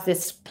 We have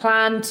this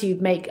plan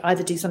to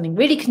either do something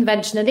really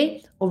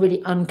conventionally or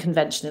really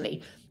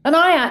unconventionally. And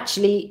I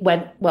actually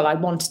I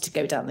wanted to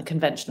go down the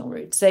conventional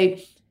route. So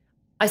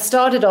I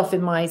started off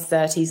in my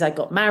 30s, I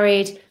got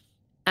married,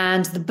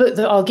 and the book,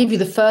 I'll give you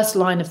the first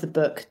line of the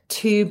book,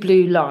 2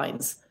 blue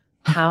lines.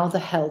 How the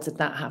hell did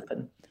that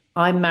happen?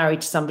 I'm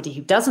married to somebody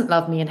who doesn't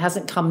love me and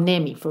hasn't come near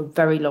me for a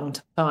very long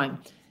time.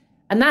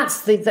 And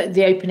that's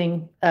the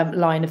opening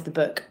line of the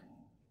book.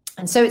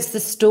 And so it's the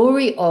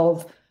story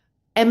of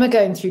Emma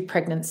going through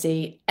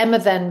pregnancy, Emma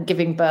then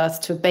giving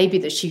birth to a baby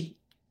that she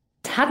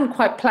hadn't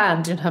quite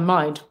planned in her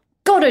mind.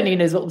 God only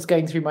knows what was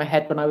going through my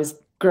head when I was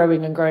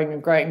growing and growing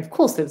and growing. Of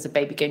course, there was a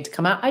baby going to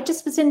come out. I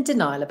just was in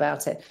denial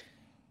about it.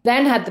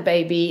 Then had the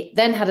baby,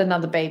 then had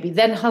another baby,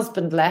 then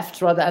husband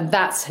left, and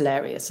that's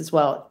hilarious as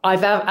well.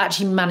 I've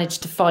actually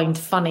managed to find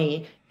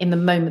funny in the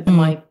moment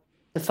that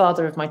the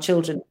father of my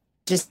children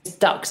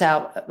just ducked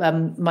out.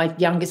 My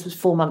youngest was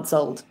 4 months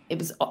old. It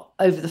was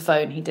over the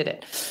phone. He did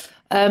it.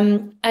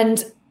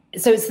 And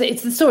so it's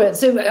the story.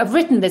 So I've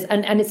written this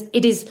and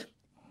it is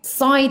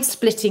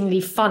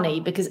side-splittingly funny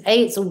because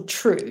A, it's all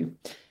true.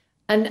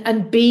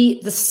 And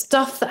B, the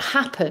stuff that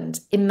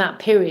happened in that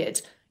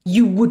period,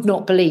 you would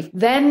not believe.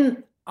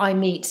 Then I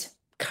meet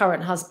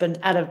current husband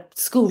at a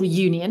school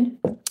reunion.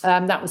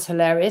 That was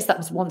hilarious. That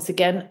was once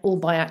again all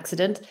by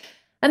accident.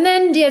 And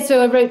then,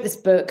 so I wrote this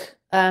book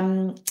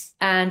and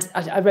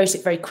I wrote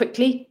it very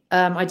quickly.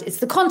 It's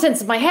the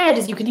contents of my head,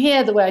 as you can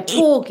hear, the way I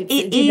talk. It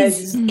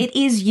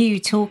is you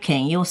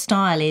talking. Your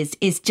style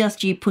is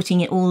just you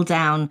putting it all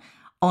down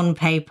on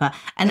paper.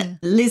 And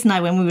Liz and I,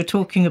 when we were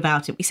talking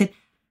about it, we said,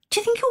 do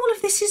you think all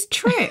of this is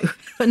true?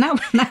 But now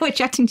we're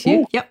chatting to you.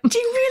 Ooh. Yep. Do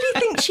you really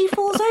think she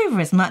falls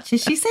over as much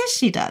as she says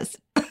she does?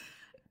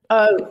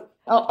 Oh,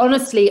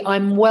 honestly,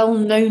 I'm well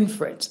known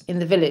for it in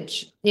the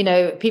village.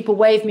 People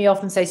wave me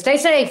off and say, stay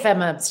safe,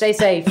 Emma, stay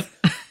safe.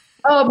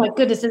 Oh, my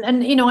goodness.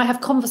 And, I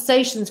have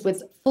conversations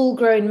with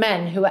full-grown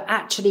men who are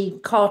actually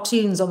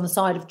cartoons on the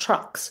side of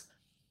trucks.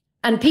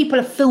 And people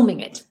are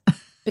filming it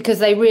because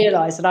they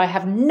realise that I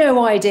have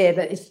no idea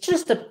that it's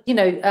just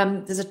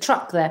there's a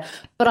truck there.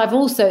 But I've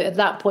also, at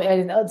that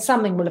point,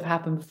 something will have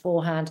happened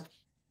beforehand.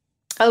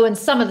 Oh, and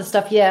some of the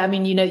stuff,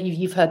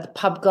 you've heard the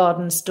pub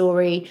garden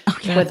story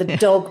where the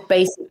dog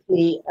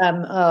basically,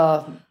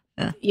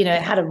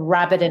 it had a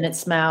rabbit in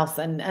its mouth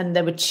and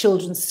there were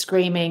children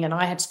screaming and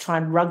I had to try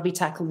and rugby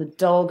tackle the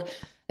dog.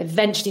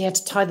 Eventually had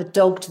to tie the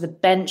dog to the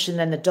bench and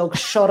then the dog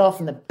shot off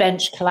and the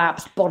bench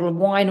collapsed, bottle of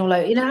wine all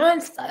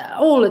over,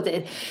 all of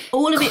it.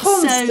 All of it's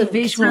so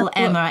visual,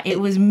 Emma. It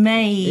was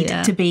made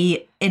to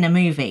be in a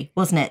movie,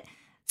 wasn't it?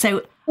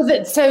 So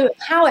So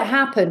how it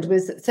happened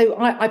was,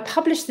 I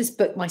published this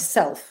book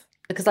myself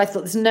because I thought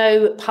there's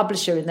no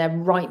publisher in their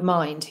right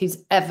mind who's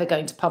ever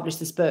going to publish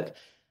this book.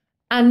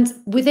 And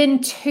within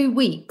 2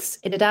 weeks,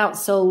 it had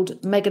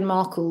outsold Meghan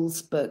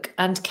Markle's book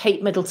and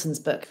Kate Middleton's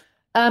book.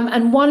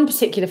 And one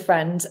particular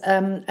friend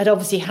had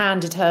obviously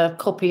handed her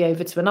copy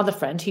over to another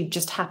friend who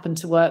just happened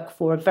to work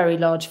for a very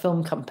large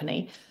film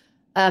company.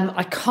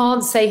 I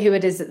can't say who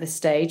it is at this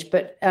stage,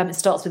 but it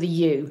starts with a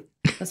U.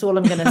 That's all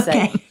I'm going to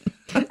say.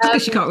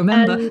 Because you can't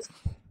remember.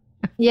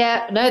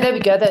 Yeah, no, there we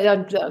go.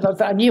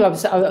 I knew I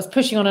was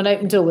pushing on an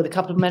open door with a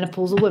couple of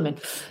menopausal women.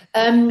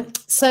 A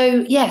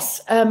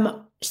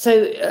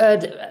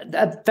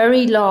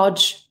very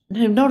large,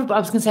 I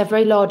was going to say a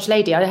very large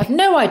lady. I have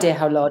no idea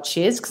how large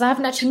she is because I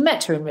haven't actually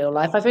met her in real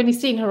life. I've only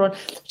seen her on,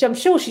 I'm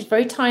sure she's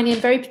very tiny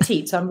and very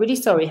petite. So I'm really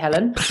sorry,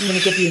 Helen. I'm going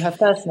to give you her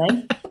first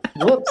name.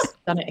 Whoops,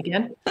 done it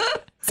again.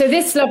 So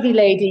this lovely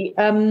lady,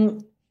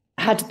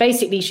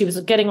 she was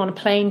getting on a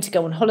plane to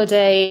go on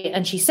holiday,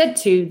 and she said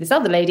to this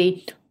other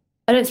lady,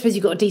 I don't suppose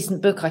you've got a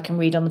decent book I can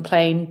read on the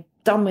plane,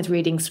 done with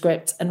reading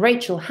scripts. And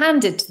Rachel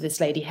handed to this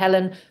lady,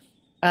 Helen,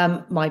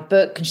 my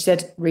book, and she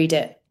said, read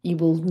it. You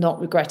will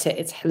not regret it.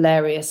 It's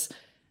hilarious.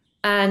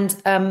 And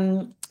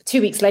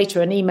 2 weeks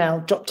later, an email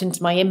dropped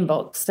into my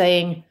inbox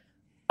saying,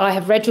 I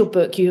have read your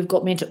book. You have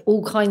got me into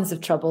all kinds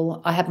of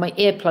trouble. I had my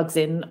earplugs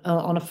in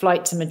on a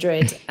flight to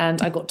Madrid,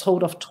 and I got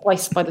told off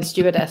twice by the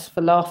stewardess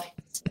for laughing.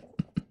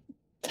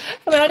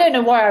 I mean, I don't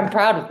know why I'm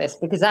proud of this,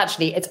 because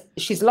actually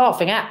she's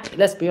laughing at me,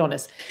 let's be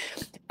honest.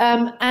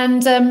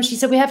 She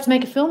said, we have to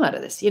make a film out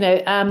of this,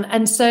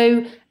 and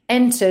so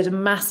entered a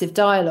massive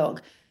dialogue.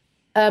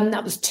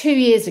 That was 2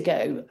 years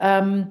ago.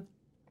 And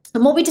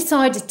what we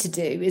decided to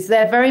do is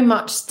they're very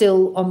much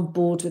still on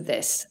board with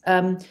this.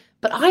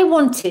 But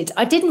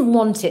I didn't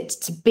want it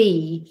to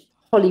be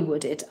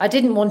Hollywooded. I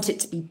didn't want it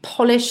to be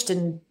polished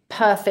and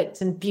perfect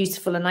and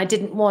beautiful. And I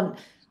didn't want,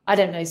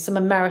 some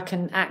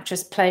American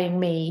actress playing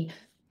me.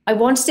 I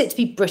wanted it to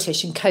be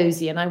British and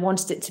cozy, and I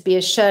wanted it to be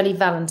a Shirley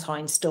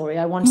Valentine story.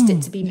 I wanted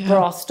it to be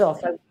brassed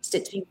off. I wanted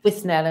it to be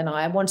with Nell and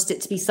I wanted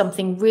it to be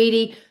something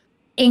really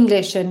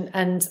English and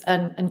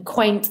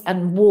quaint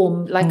and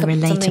warm, like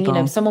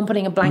something, someone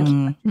putting a blanket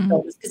on my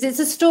shoulders. Because it's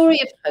a story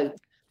of hope.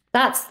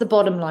 That's the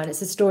bottom line.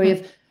 It's a story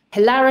of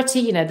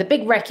hilarity. The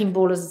big wrecking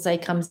ball, as I say,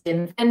 comes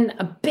in, and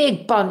a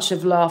big bunch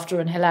of laughter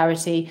and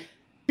hilarity,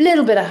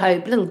 little bit of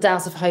hope, little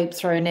douse of hope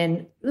thrown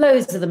in,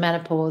 loads of the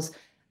menopause.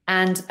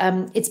 And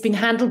it's been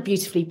handled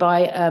beautifully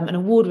by an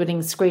award-winning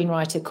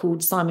screenwriter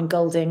called Simon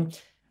Golding.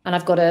 And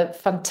I've got a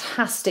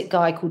fantastic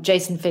guy called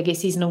Jason Figgis.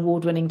 He's an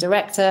award-winning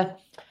director.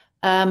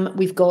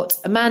 We've got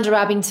Amanda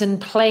Abington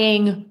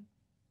playing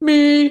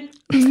me.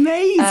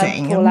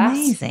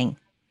 Amazing.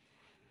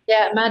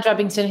 Yeah, Amanda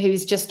Abington,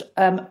 who's just,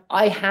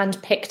 I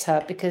handpicked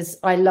her because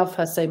I love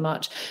her so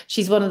much.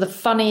 She's one of the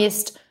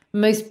funniest,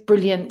 most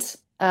brilliant,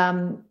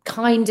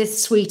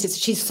 kindest, sweetest.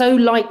 She's so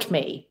like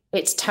me.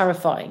 It's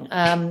terrifying.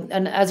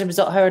 And as a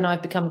result, her and I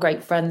have become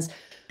great friends.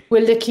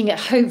 We're looking at,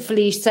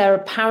 hopefully, Sarah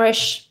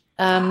Parish.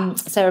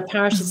 Sarah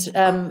Parish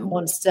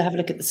wants to have a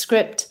look at the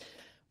script.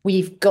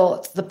 We've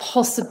got the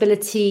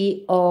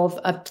possibility of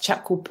a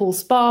chap called Paul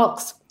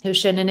Sparks, who's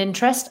shown an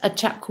interest, a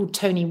chap called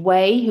Tony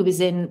Way, who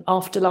is in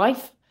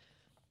Afterlife.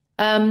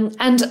 And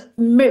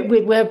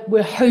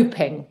we're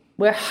hoping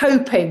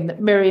that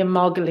Miriam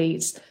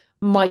Margolyes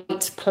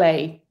might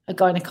play a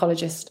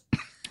gynecologist.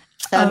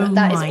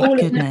 That is all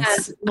in the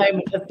hands at the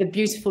moment of the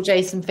beautiful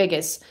Jason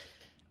Figgis.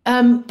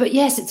 But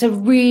yes, it's a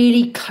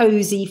really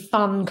cozy,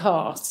 fun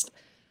cast.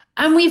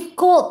 And we've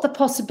got the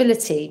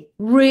possibility,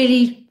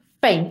 really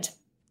faint,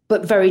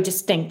 but very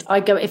distinct.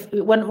 I go,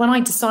 when I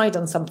decide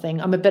on something,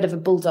 I'm a bit of a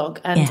bulldog,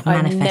 and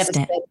I never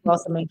say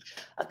something.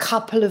 A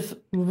couple of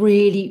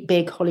really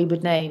big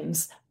Hollywood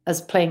names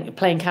as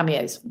playing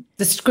cameos.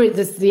 The script,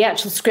 the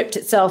actual script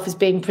itself, is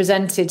being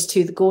presented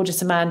to the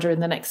gorgeous Amanda in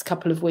the next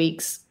couple of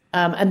weeks.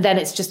 And then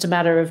it's just a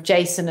matter of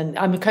Jason, and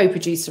I'm a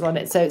co-producer on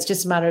it. So it's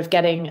just a matter of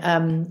getting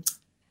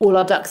all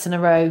our ducks in a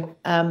row.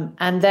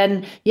 And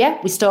then,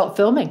 we start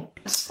filming.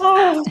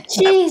 Oh,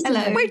 jeez.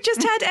 Hello. We've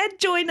just had Ed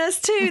join us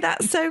too.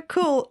 That's so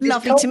cool.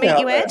 Lovely to meet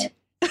you, Ed.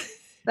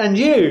 And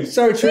you.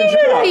 Sorry to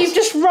interrupt. You've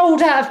just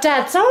rolled out of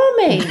Dad's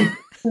army.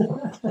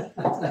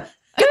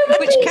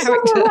 Which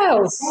character?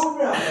 Else.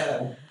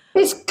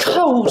 It's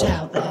cold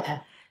out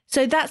there.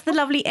 So that's the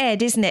lovely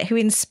Ed, isn't it, who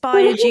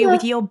inspired you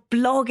with your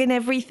blog and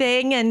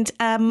everything, and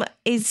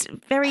is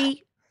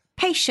very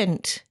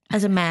patient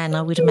as a man,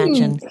 I would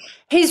imagine.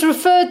 He's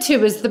referred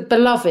to as the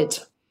beloved,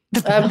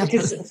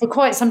 because for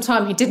quite some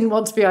time he didn't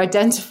want to be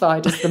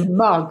identified as the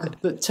mug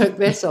that took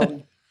this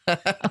on.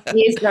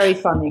 He is very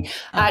funny,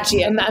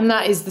 actually, and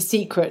that is the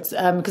secret,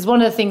 because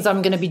one of the things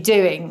I'm going to be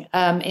doing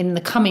in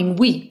the coming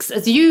weeks,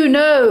 as you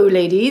know,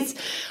 ladies,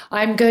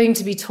 I'm going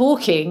to be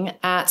talking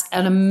at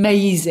an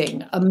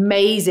amazing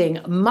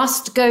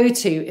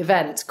must-go-to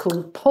event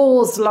called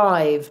Pause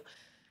Live,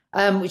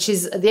 which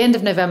is at the end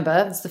of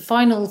November. It's the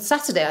final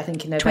Saturday, I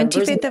think, in November.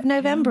 25th of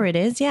November it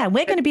is, yeah.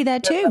 We're going to be there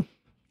too.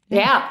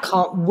 Yeah,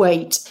 can't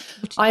wait.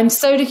 I'm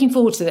so looking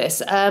forward to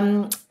this.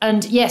 And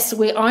yes,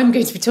 I'm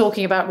going to be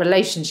talking about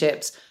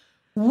relationships,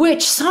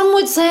 which some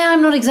would say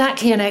I'm not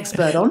exactly an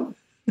expert on,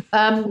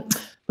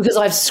 because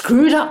I've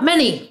screwed up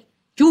many,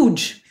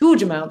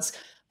 huge amounts.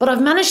 But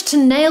I've managed to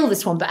nail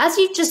this one. But as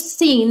you've just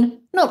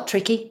seen, not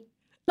tricky.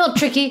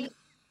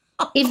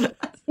 If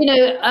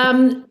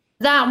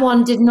that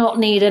one did not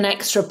need an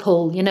extra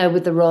pull,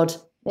 with the rod.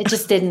 It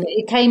just didn't.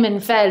 It came in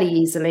fairly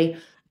easily.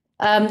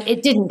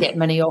 It didn't get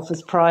many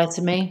offers prior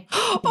to me.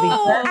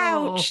 Oh,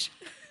 ouch.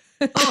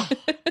 Oh,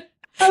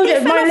 He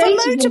fell off a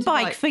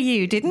motorbike for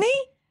you, didn't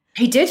he?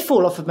 He did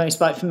fall off a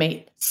motorbike for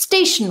me.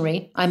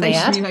 Stationary, I may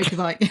add.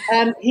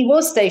 Motorbike. He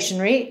was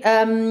stationary,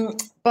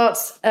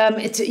 but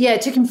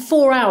it took him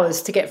 4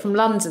 hours to get from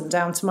London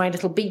down to my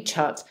little beach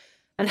hut.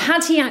 And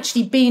had he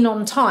actually been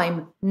on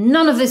time,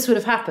 none of this would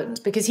have happened,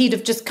 because he'd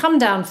have just come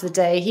down for the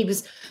day. He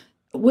was...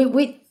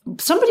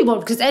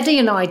 because Eddie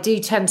and I do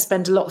tend to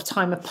spend a lot of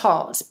time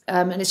apart,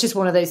 and it's just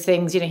one of those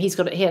things. He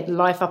had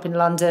life up in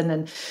London,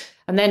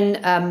 and then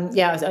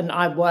and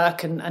I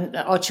work, and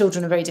our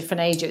children are very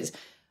different ages.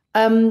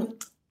 And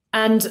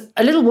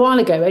a little while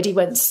ago, Eddie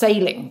went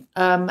sailing,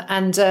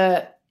 and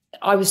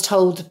I was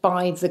told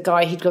by the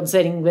guy he'd gone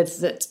sailing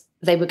with that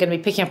they were going to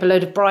be picking up a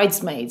load of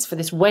bridesmaids for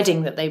this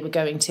wedding that they were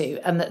going to,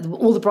 and that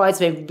all the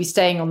bridesmaids would be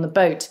staying on the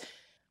boat.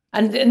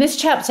 And this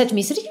chap said to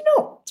me, he said, "Are you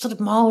not sort of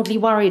mildly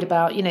worried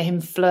about,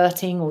 him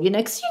flirting, or,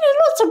 because,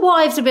 lots of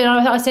wives have been..."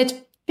 I said,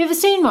 "Have you ever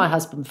seen my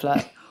husband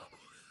flirt?"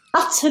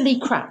 Utterly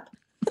crap.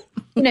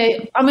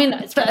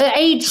 At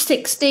age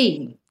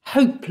 16,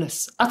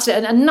 hopeless,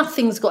 utterly, and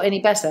nothing's got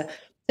any better.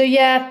 So,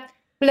 yeah,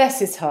 bless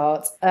his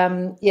heart.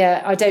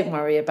 I don't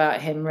worry about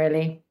him,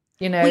 really.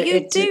 Well,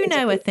 you do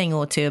know a thing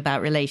or two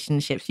about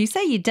relationships. You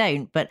say you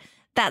don't, but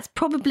that's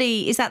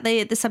probably, is that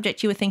the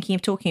subject you were thinking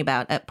of talking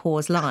about at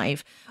Pause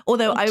Live?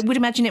 Although I would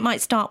imagine it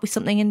might start with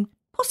something and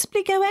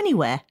possibly go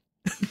anywhere.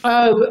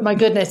 Oh, my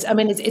goodness. I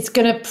mean, it's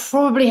going to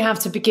probably have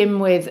to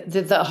begin with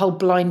the whole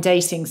blind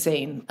dating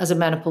scene as a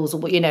menopausal,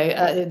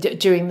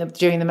 during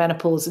the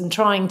menopause, and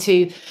trying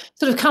to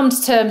sort of come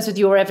to terms with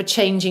your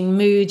ever-changing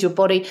mood, your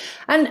body,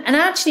 and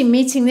actually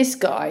meeting this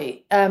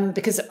guy,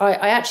 because I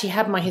actually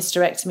had my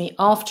hysterectomy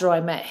after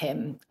I met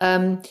him.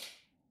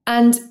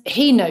 And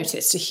he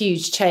noticed a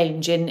huge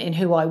change in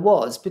who I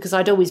was, because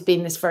I'd always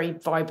been this very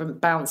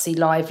vibrant, bouncy,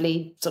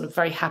 lively, sort of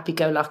very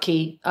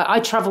happy-go-lucky. I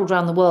travelled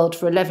around the world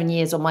for 11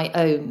 years on my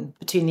own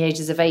between the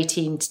ages of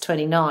 18 to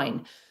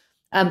 29.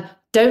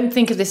 Don't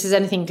think of this as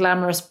anything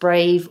glamorous,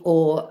 brave,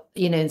 or,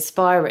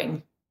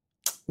 inspiring.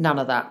 None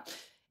of that.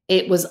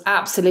 It was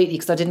absolutely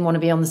because I didn't want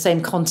to be on the same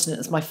continent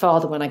as my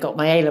father when I got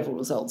my A-level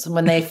results. And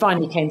when they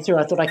finally came through,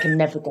 I thought I can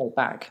never go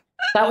back.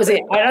 That was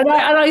it. And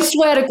I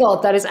swear to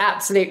God, that is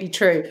absolutely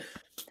true.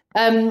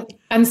 And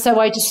so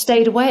I just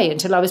stayed away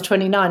until I was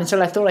 29,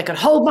 until I thought I could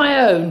hold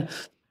my own.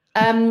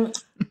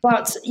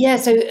 But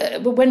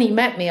when he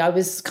met me, I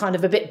was kind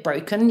of a bit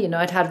broken.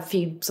 I'd had a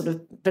few sort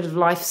of bit of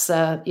life's,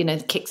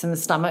 kicks in the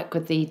stomach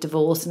with the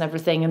divorce and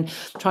everything, and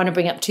trying to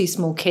bring up 2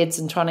 small kids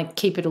and trying to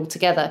keep it all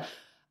together.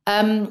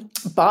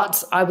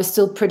 But I was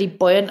still pretty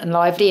buoyant and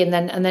lively. And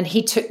then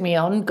he took me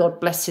on, God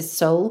bless his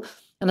soul.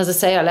 And as I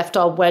say, I left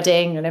our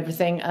wedding and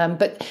everything.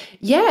 But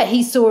yeah,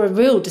 he saw a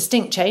real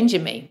distinct change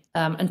in me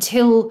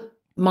until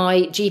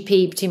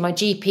between my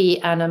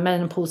GP and a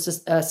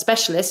menopause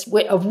specialist,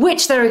 of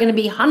which there are going to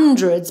be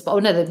hundreds.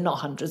 But they're not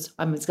hundreds.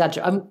 I'm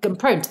exaggerating. I'm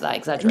prone to that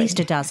exaggeration. At least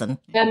a dozen.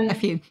 A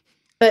few.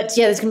 But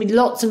yeah, there's going to be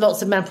lots and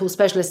lots of menopause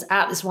specialists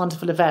at this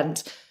wonderful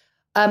event.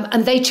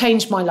 And they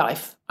changed my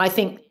life. I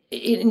think,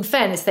 in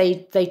fairness,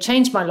 they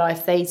changed my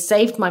life. They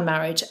saved my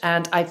marriage.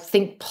 And I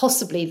think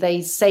possibly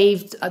they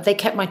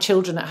kept my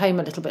children at home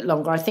a little bit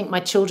longer. I think my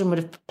children would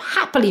have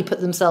happily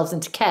put themselves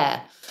into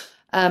care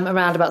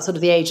around about sort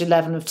of the age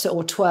 11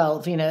 or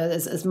 12,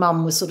 as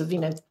mum was sort of,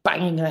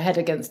 banging her head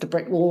against a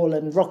brick wall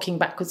and rocking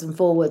backwards and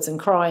forwards and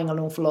crying an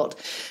awful lot.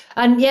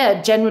 And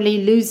yeah,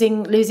 generally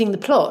losing the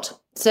plot.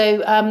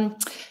 So,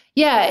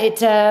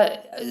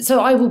 so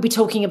I will be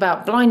talking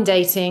about blind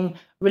dating,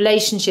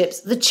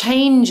 relationships, the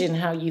change in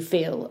how you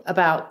feel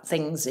about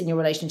things in your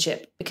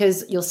relationship,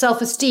 because your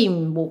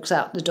self-esteem walks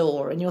out the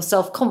door and your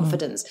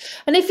self-confidence.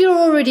 And if you're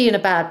already in a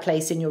bad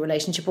place in your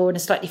relationship or in a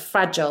slightly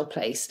fragile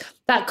place,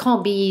 that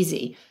can't be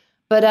easy.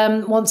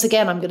 But once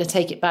again, I'm going to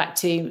take it back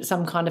to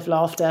some kind of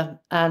laughter.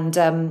 And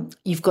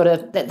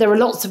there are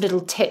lots of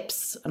little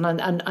tips.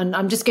 And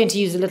I'm just going to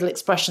use a little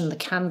expression, the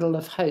candle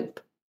of hope.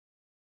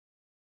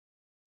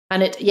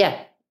 And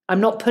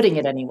I'm not putting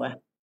it anywhere.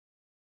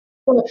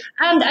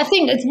 And I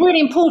think it's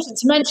really important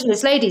to mention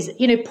this, ladies,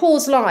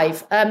 Pause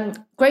Live,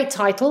 great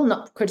title,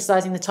 not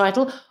criticising the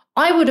title.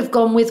 I would have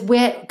gone with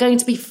 "We're going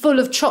to be full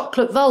of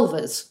chocolate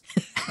vulvas."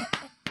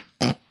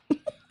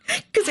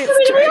 Because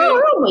it's true. We are,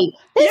 aren't we?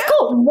 They've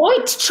got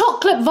white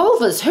chocolate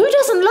vulvas. Who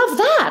doesn't love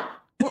that?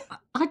 Well,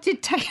 I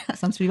did take, that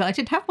sounds really bad. I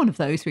did have one of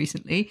those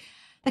recently.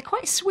 They're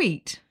quite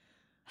sweet.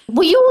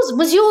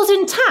 Was yours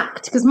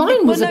intact? Because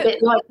mine was a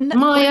bit like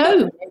my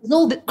own. It was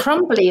all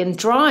crumbly and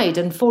dried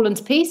and fallen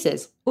to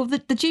pieces. Well, the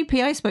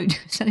GP I spoke to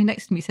standing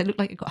next to me said it looked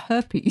like it got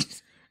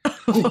herpes.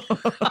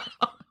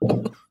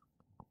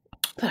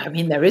 I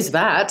mean, there is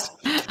that.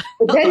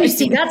 But then you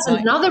see, that's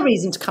another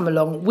reason to come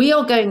along. We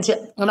are going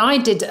to, and I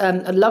did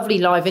a lovely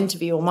live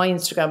interview on my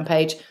Instagram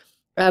page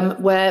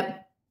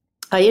where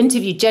I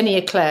interviewed Jenny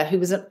Eclair, who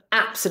was an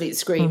absolute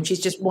scream. She's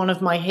just one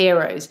of my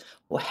heroes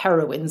or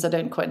heroines. I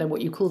don't quite know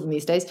what you call them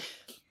these days.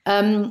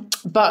 And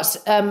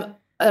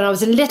I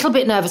was a little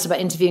bit nervous about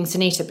interviewing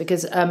Sunita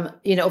because,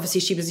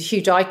 obviously she was a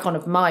huge icon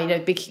of mine,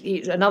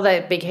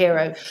 another big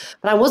hero.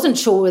 But I wasn't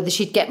sure whether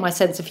she'd get my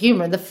sense of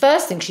humour. And the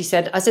first thing she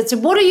said, I said, so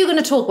what are you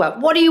going to talk about?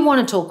 What do you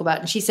want to talk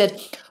about? And she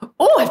said,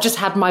 I've just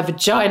had my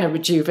vagina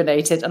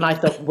rejuvenated. And I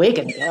thought, we're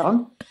going to get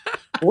on.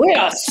 We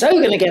are so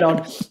going to get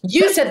on.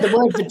 You said the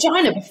word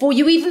vagina before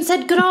you even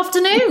said good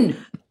afternoon.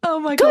 Oh,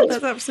 my God,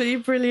 that's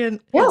absolutely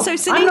brilliant. Yeah, so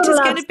Sunita's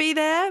going to be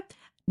there.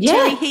 Yeah.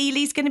 Jerry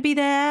Healy's going to be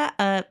there.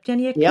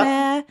 Jenny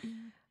Eclair. Yep.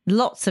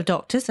 Lots of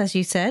doctors, as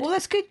you said. Well,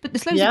 that's good, but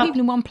there's loads of people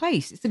in one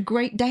place. It's a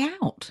great day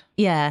out.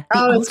 Yeah.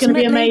 It's going to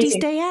be amazing. Ladies'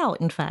 day out,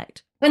 in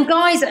fact. And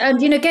guys,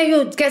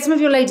 get some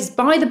of your ladies,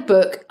 buy the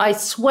book. I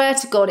swear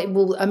to God, it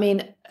will,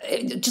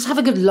 just have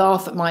a good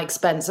laugh at my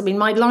expense. I mean,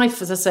 my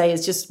life, as I say,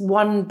 is just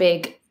one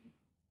big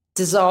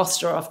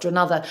disaster after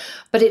another.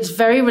 But it's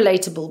very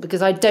relatable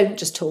because I don't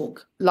just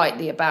talk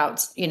lightly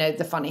about,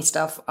 the funny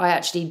stuff. I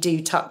actually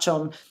do touch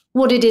on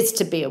what it is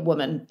to be a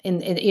woman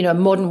in a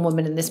modern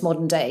woman in this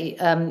modern day,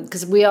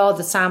 because we are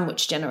the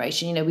sandwich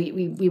generation.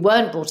 We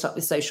weren't brought up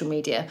with social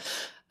media,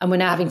 and we're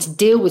now having to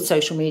deal with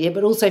social media,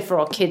 but also for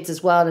our kids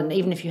as well. And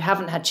even if you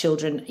haven't had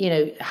children,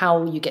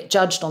 how you get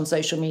judged on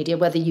social media,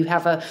 whether you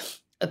have a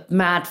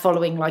mad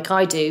following like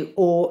I do,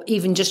 or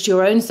even just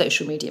your own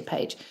social media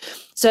page.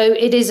 So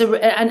it is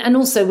and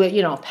also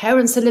our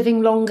parents are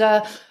living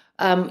longer.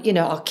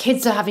 Our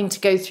kids are having to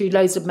go through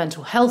loads of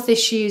mental health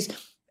issues.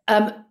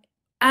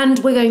 And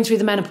we're going through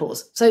the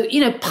menopause. So, pile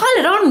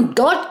it on,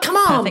 God, come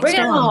on, bring it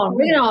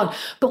on.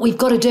 But we've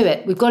got to do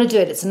it.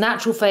 It's a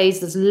natural phase.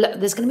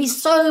 There's going to be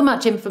so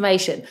much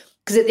information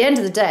because at the end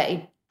of the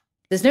day,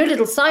 there's no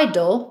little side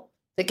door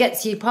that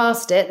gets you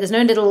past it. There's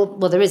no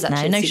there is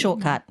actually. No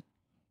shortcut.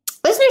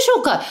 There's no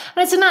shortcut.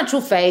 And it's a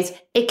natural phase.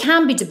 It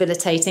can be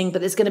debilitating,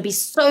 but there's going to be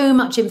so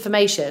much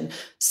information,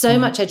 so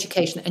much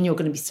education, and you're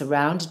going to be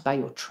surrounded by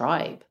your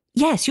tribe.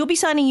 Yes, you'll be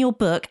signing your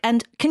book.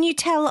 And can you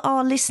tell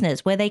our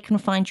listeners where they can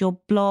find your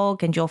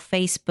blog and your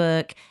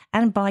Facebook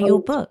and buy your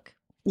book?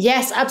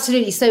 Yes,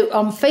 absolutely. So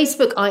on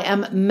Facebook, I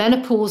am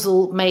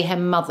Menopausal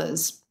Mayhem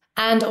Mothers.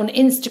 And on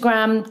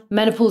Instagram,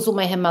 Menopausal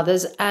Mayhem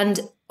Mothers.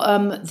 And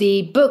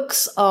the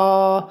books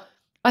are,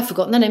 I've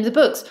forgotten the name of the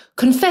books,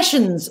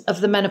 Confessions of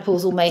the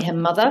Menopausal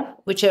Mayhem Mother,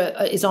 which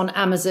is on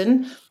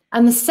Amazon.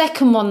 And the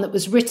second one that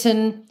was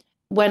written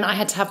when I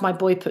had to have my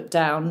boy put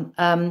down,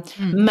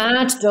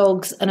 Mad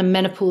Dogs and a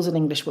Menopausal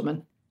English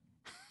Woman.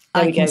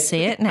 I can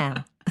see it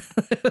now.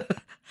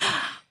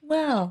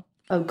 Well.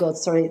 Oh God,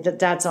 sorry. The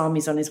Dad's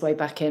army's on his way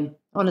back in.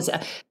 Honestly,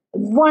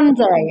 one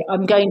day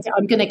I'm going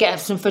to get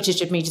some footage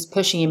of me just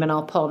pushing him in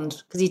our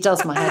pond because he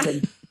does my head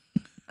in.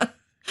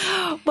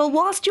 Well,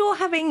 whilst you're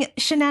having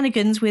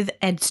shenanigans with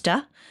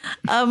Edster,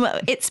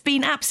 it's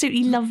been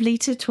absolutely lovely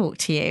to talk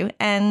to you,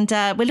 and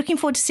we're looking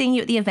forward to seeing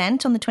you at the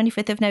event on the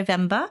 25th of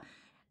November.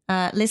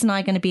 Liz and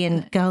I are going to be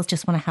in Girls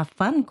Just Want to Have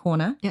Fun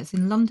corner. Yeah, it's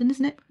in London,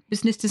 isn't it?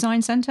 Business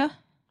Design Centre.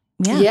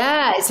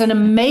 Yeah, it's an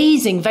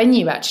amazing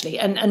venue, actually.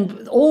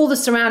 And all the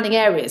surrounding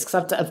areas,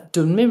 because I've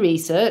done my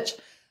research,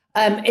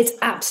 it's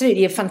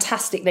absolutely a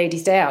fantastic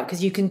ladies' day out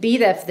because you can be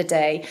there for the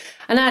day.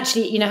 And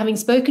actually, having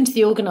spoken to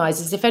the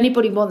organisers, if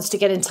anybody wants to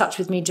get in touch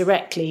with me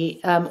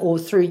directly or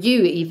through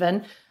you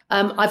even,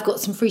 I've got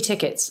some free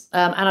tickets,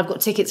 and I've got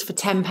tickets for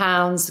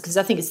 £10 because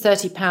I think it's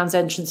 £30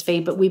 entrance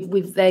fee. But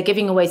they're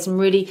giving away some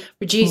really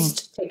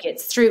reduced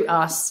tickets through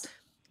us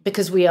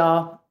because we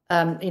are,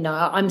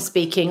 I'm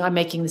speaking. I'm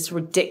making this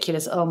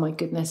ridiculous. Oh my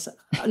goodness,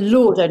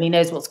 Lord only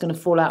knows what's going to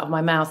fall out of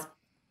my mouth.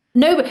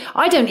 No, but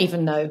I don't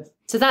even know.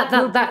 So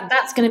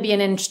that's going to be an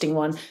interesting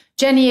one.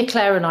 Jenny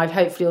Eclair and I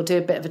hopefully will do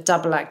a bit of a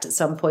double act at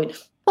some point.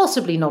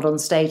 Possibly not on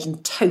stage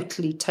and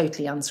totally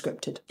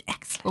unscripted.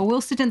 Excellent. Well,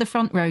 we'll sit in the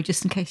front row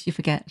just in case you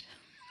forget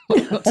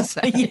what you've got to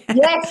say.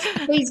 Yes,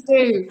 please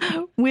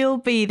do. We'll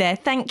be there.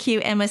 Thank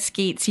you, Emma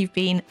Skeates. You've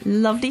been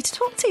lovely to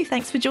talk to.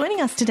 Thanks for joining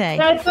us today.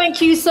 No,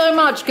 thank you so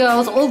much,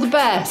 girls. All the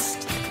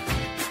best.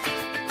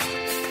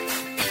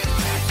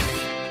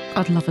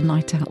 I'd love a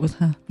night out with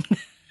her.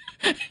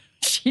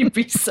 She'd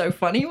be so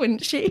funny,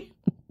 wouldn't she?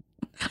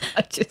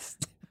 I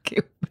just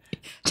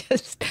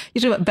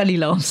you talk about belly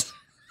laughs.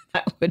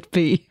 That would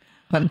be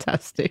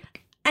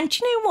fantastic. And do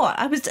you know what?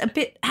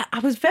 I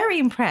was very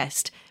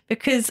impressed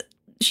because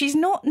she's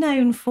not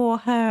known for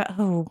her,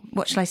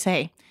 what shall I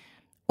say?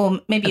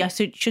 Or maybe I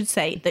should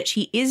say that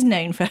she is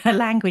known for her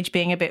language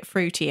being a bit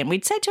fruity. And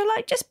we'd said to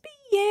her, just be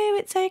you,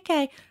 it's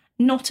okay.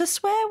 Not a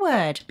swear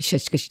word.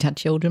 Just because she'd had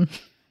children.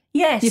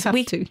 Yes, You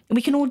have to.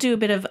 We can all do a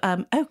bit of,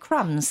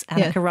 crumbs,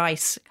 Annika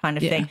Rice kind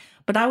of thing.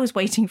 But I was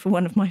waiting for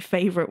one of my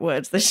favourite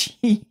words that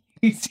she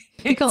uses.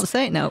 You can't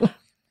say it now.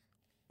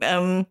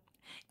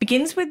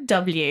 Begins with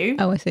W.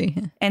 Oh, I see.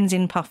 Yeah. Ends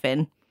in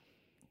puffin.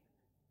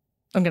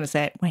 I'm going to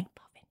say it. Wank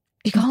puffin.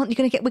 You can't.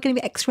 We're going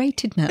to be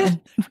X-rated now. No,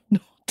 I'm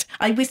not.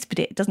 I whispered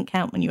it. It doesn't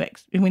count when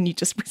you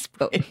just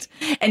whisper it.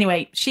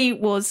 Anyway, she's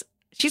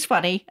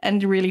funny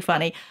and really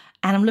funny.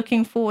 And I'm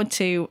looking forward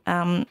to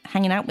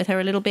hanging out with her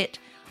a little bit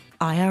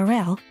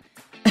IRL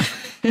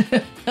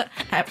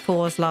at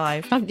Pause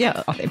Live. Oh,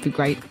 yeah, I think it'd be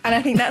great. And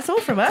I think that's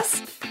all from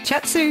us.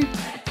 Chat soon.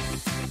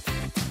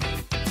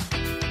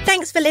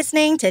 Thanks for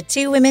listening to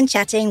Two Women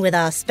Chatting with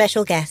our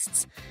special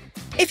guests.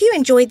 If you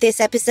enjoyed this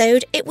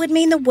episode, it would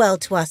mean the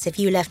world to us if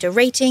you left a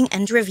rating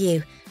and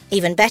review.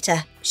 Even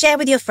better, share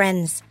with your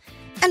friends.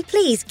 And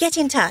please get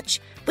in touch.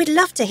 We'd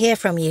love to hear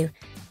from you.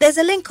 There's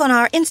a link on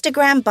our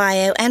Instagram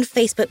bio and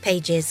Facebook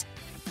pages.